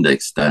opinion,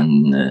 index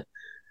than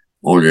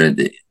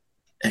already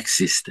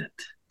existed.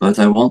 But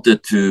I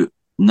wanted to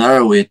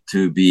narrow it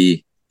to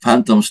be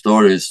phantom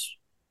stories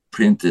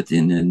printed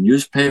in a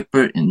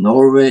newspaper in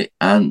Norway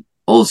and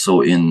also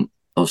in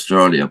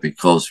Australia,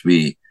 because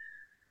we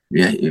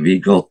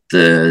got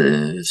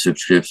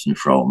subscription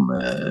from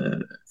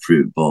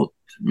through both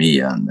me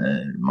and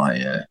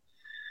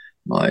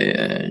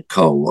my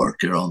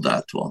co-worker on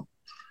that one.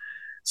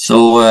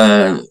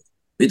 So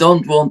we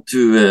don't want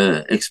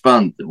to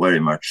expand very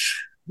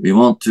much. We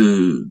want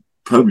to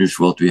publish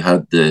what we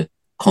had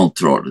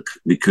control.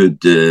 We could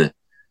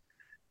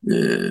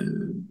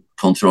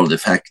control the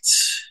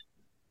facts,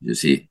 you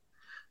see.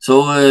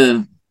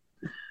 So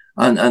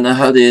and I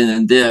had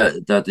in there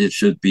that it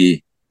should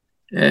be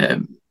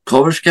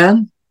cover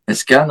scan, a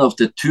scan of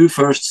the 2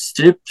 first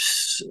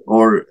strips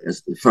or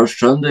first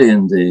Sunday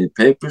in the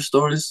paper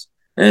stories,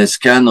 a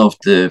scan of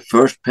the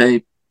first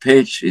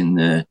page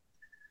in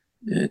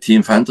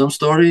Team Phantom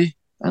story,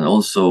 and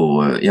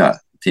also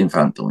Team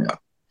Phantom. Yeah.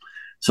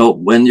 So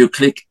when you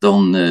clicked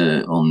on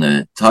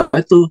the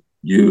title,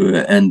 you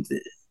end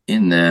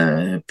in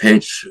a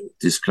page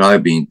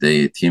describing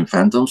the Team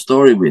Phantom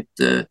story with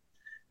the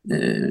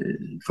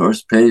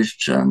first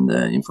page and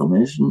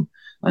information,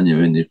 and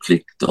when you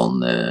clicked on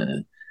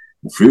the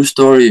Fru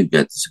story, you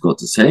got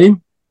the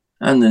same,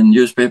 and the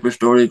newspaper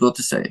story got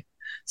the same.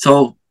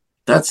 So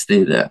that's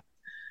the idea,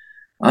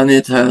 and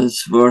it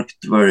has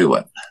worked very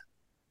well,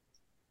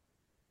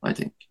 I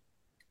think.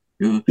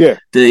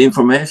 The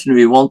information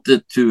we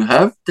wanted to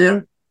have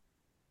there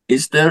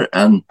is there,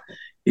 and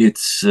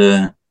it's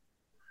 90%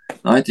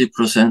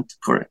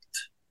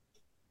 correct.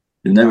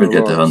 You never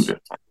get 100.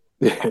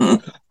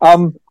 Yeah.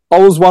 I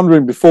was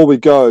wondering, before we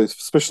go,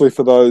 especially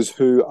for those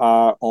who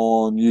are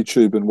on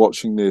YouTube and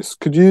watching this,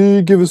 could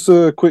you give us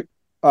a quick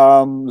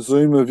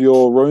zoom of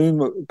your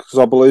room? Because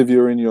I believe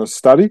you're in your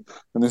study,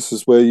 and this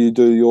is where you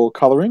do your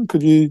colouring.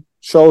 Could you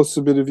show us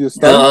a bit of your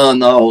study?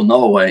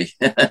 No way.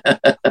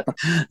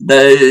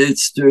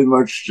 It's too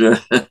much.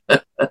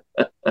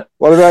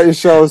 What about you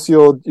show us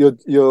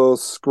your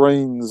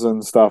screens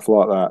and stuff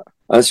like that?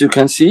 As you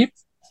can see,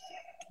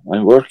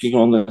 I'm working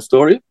on a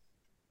story.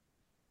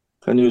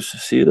 Can you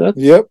see that?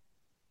 Yep.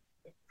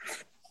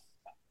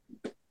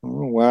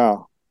 Oh,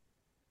 wow.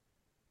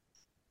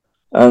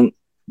 And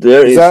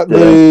there is that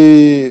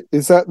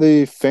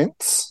the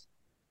fence?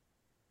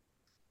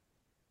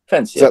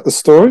 Fence, Is that the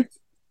story?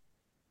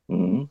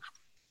 Mm-hmm.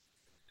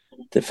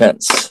 The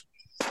fence.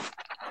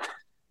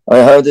 I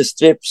have the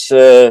strips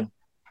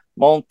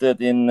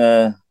mounted in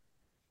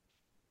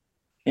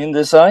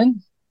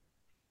InDesign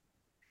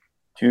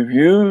to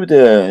view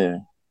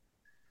the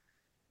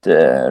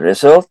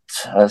result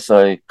as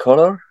I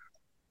color,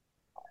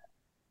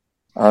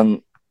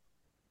 and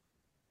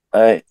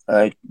I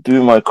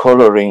do my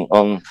coloring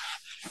on.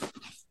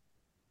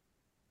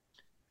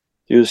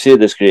 Do you see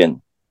the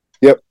screen?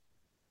 Yep.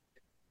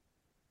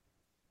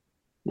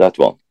 That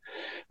one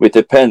with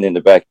the pen in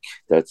the back.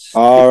 That's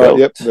right.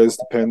 Yep. There's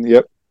the pen.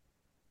 Yep.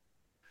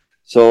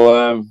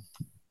 So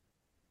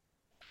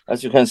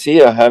as you can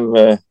see, I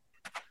have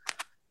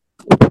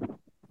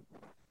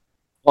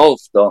half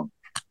done.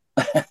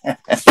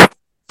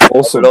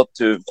 Awesome.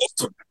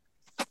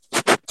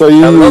 So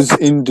you use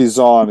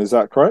InDesign, is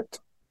that correct?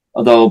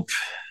 Adobe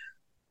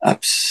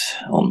apps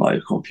on my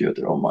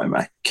computer, on my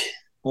Mac.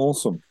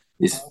 Awesome.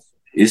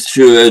 It's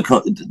through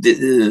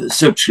the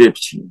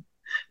subscription.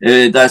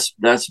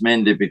 That's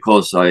mainly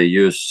because I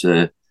use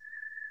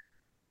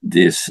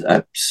these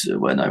apps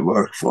when I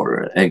work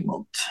for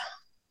Egmont.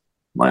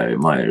 My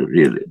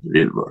real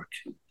work.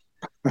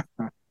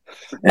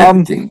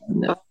 Editing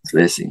and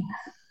tracing.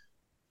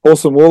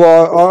 Awesome.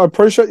 Well, I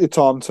appreciate your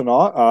time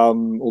tonight,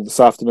 or this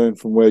afternoon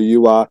from where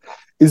you are.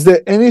 Is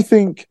there any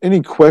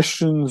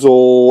questions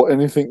or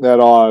anything that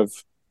I've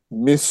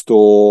missed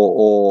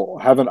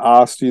or haven't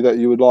asked you that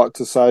you would like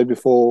to say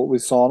before we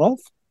sign off?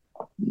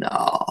 No,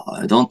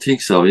 I don't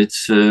think so.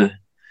 It's we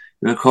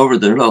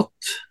covered a lot.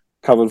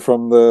 Covered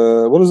from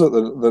the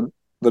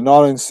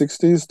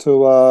 1960s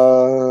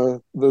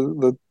to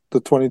the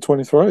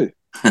 2023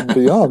 and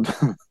beyond.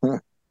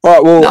 All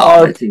right. Well,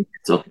 I think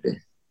it's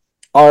okay.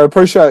 I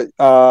appreciate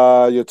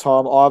your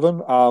time,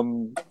 Ivan.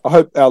 I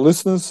hope our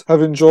listeners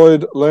have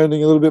enjoyed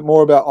learning a little bit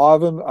more about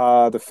Ivan,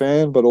 the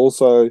fan, but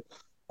also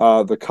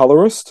the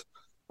colorist.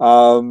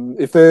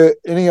 If there are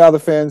any other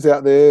fans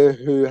out there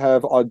who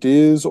have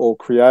ideas of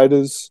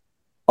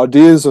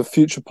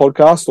future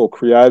podcasts or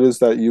creators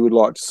that you would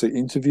like to see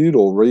interviewed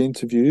or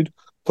re-interviewed,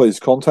 please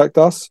contact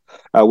us.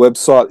 Our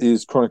website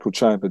is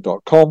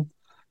chroniclechamber.com.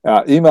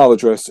 Our email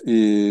address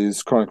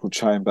is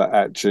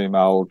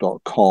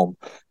chroniclechamber@gmail.com.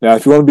 Now,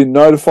 if you want to be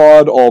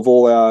notified of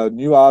all our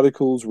new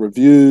articles,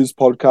 reviews,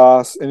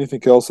 podcasts,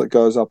 anything else that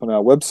goes up on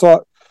our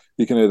website,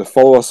 You can either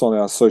follow us on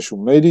our social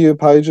media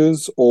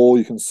pages, or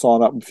you can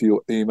sign up with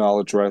your email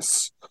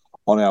address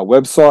on our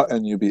website,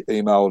 and you'll be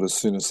emailed as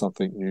soon as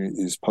something new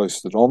is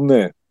posted on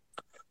there.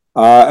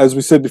 As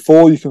we said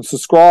before, you can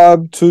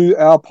subscribe to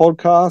our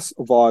podcast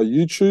via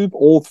YouTube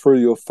or through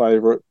your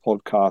favorite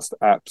podcast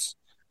apps,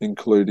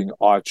 including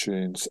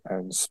iTunes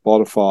and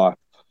Spotify.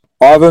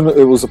 Ivan,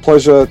 it was a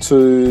pleasure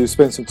to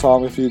spend some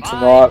time with you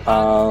tonight.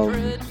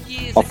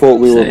 I thought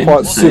we were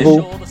quite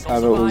civil,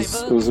 and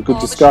it was a good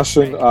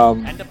discussion.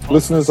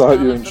 Listeners, I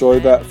hope you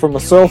enjoyed that. From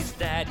myself,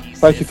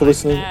 thank you for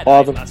listening.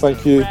 Ivan,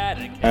 thank you,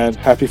 and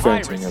happy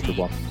fanting,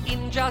 everyone.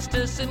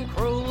 Injustice and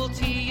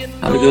cruelty and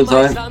Have a good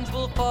time. sons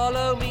will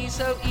follow me,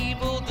 so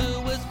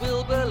evildoers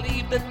will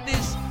believe that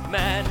this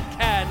man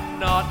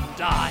cannot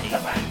die. The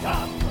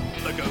Phantom,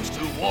 the ghost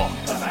who walks.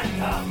 The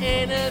Phantom.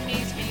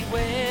 Enemies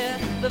beware,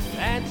 the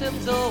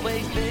Phantom's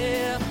always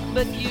there,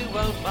 but you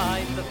won't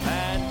find the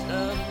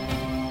Phantom.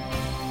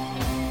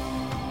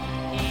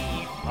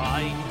 He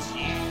fights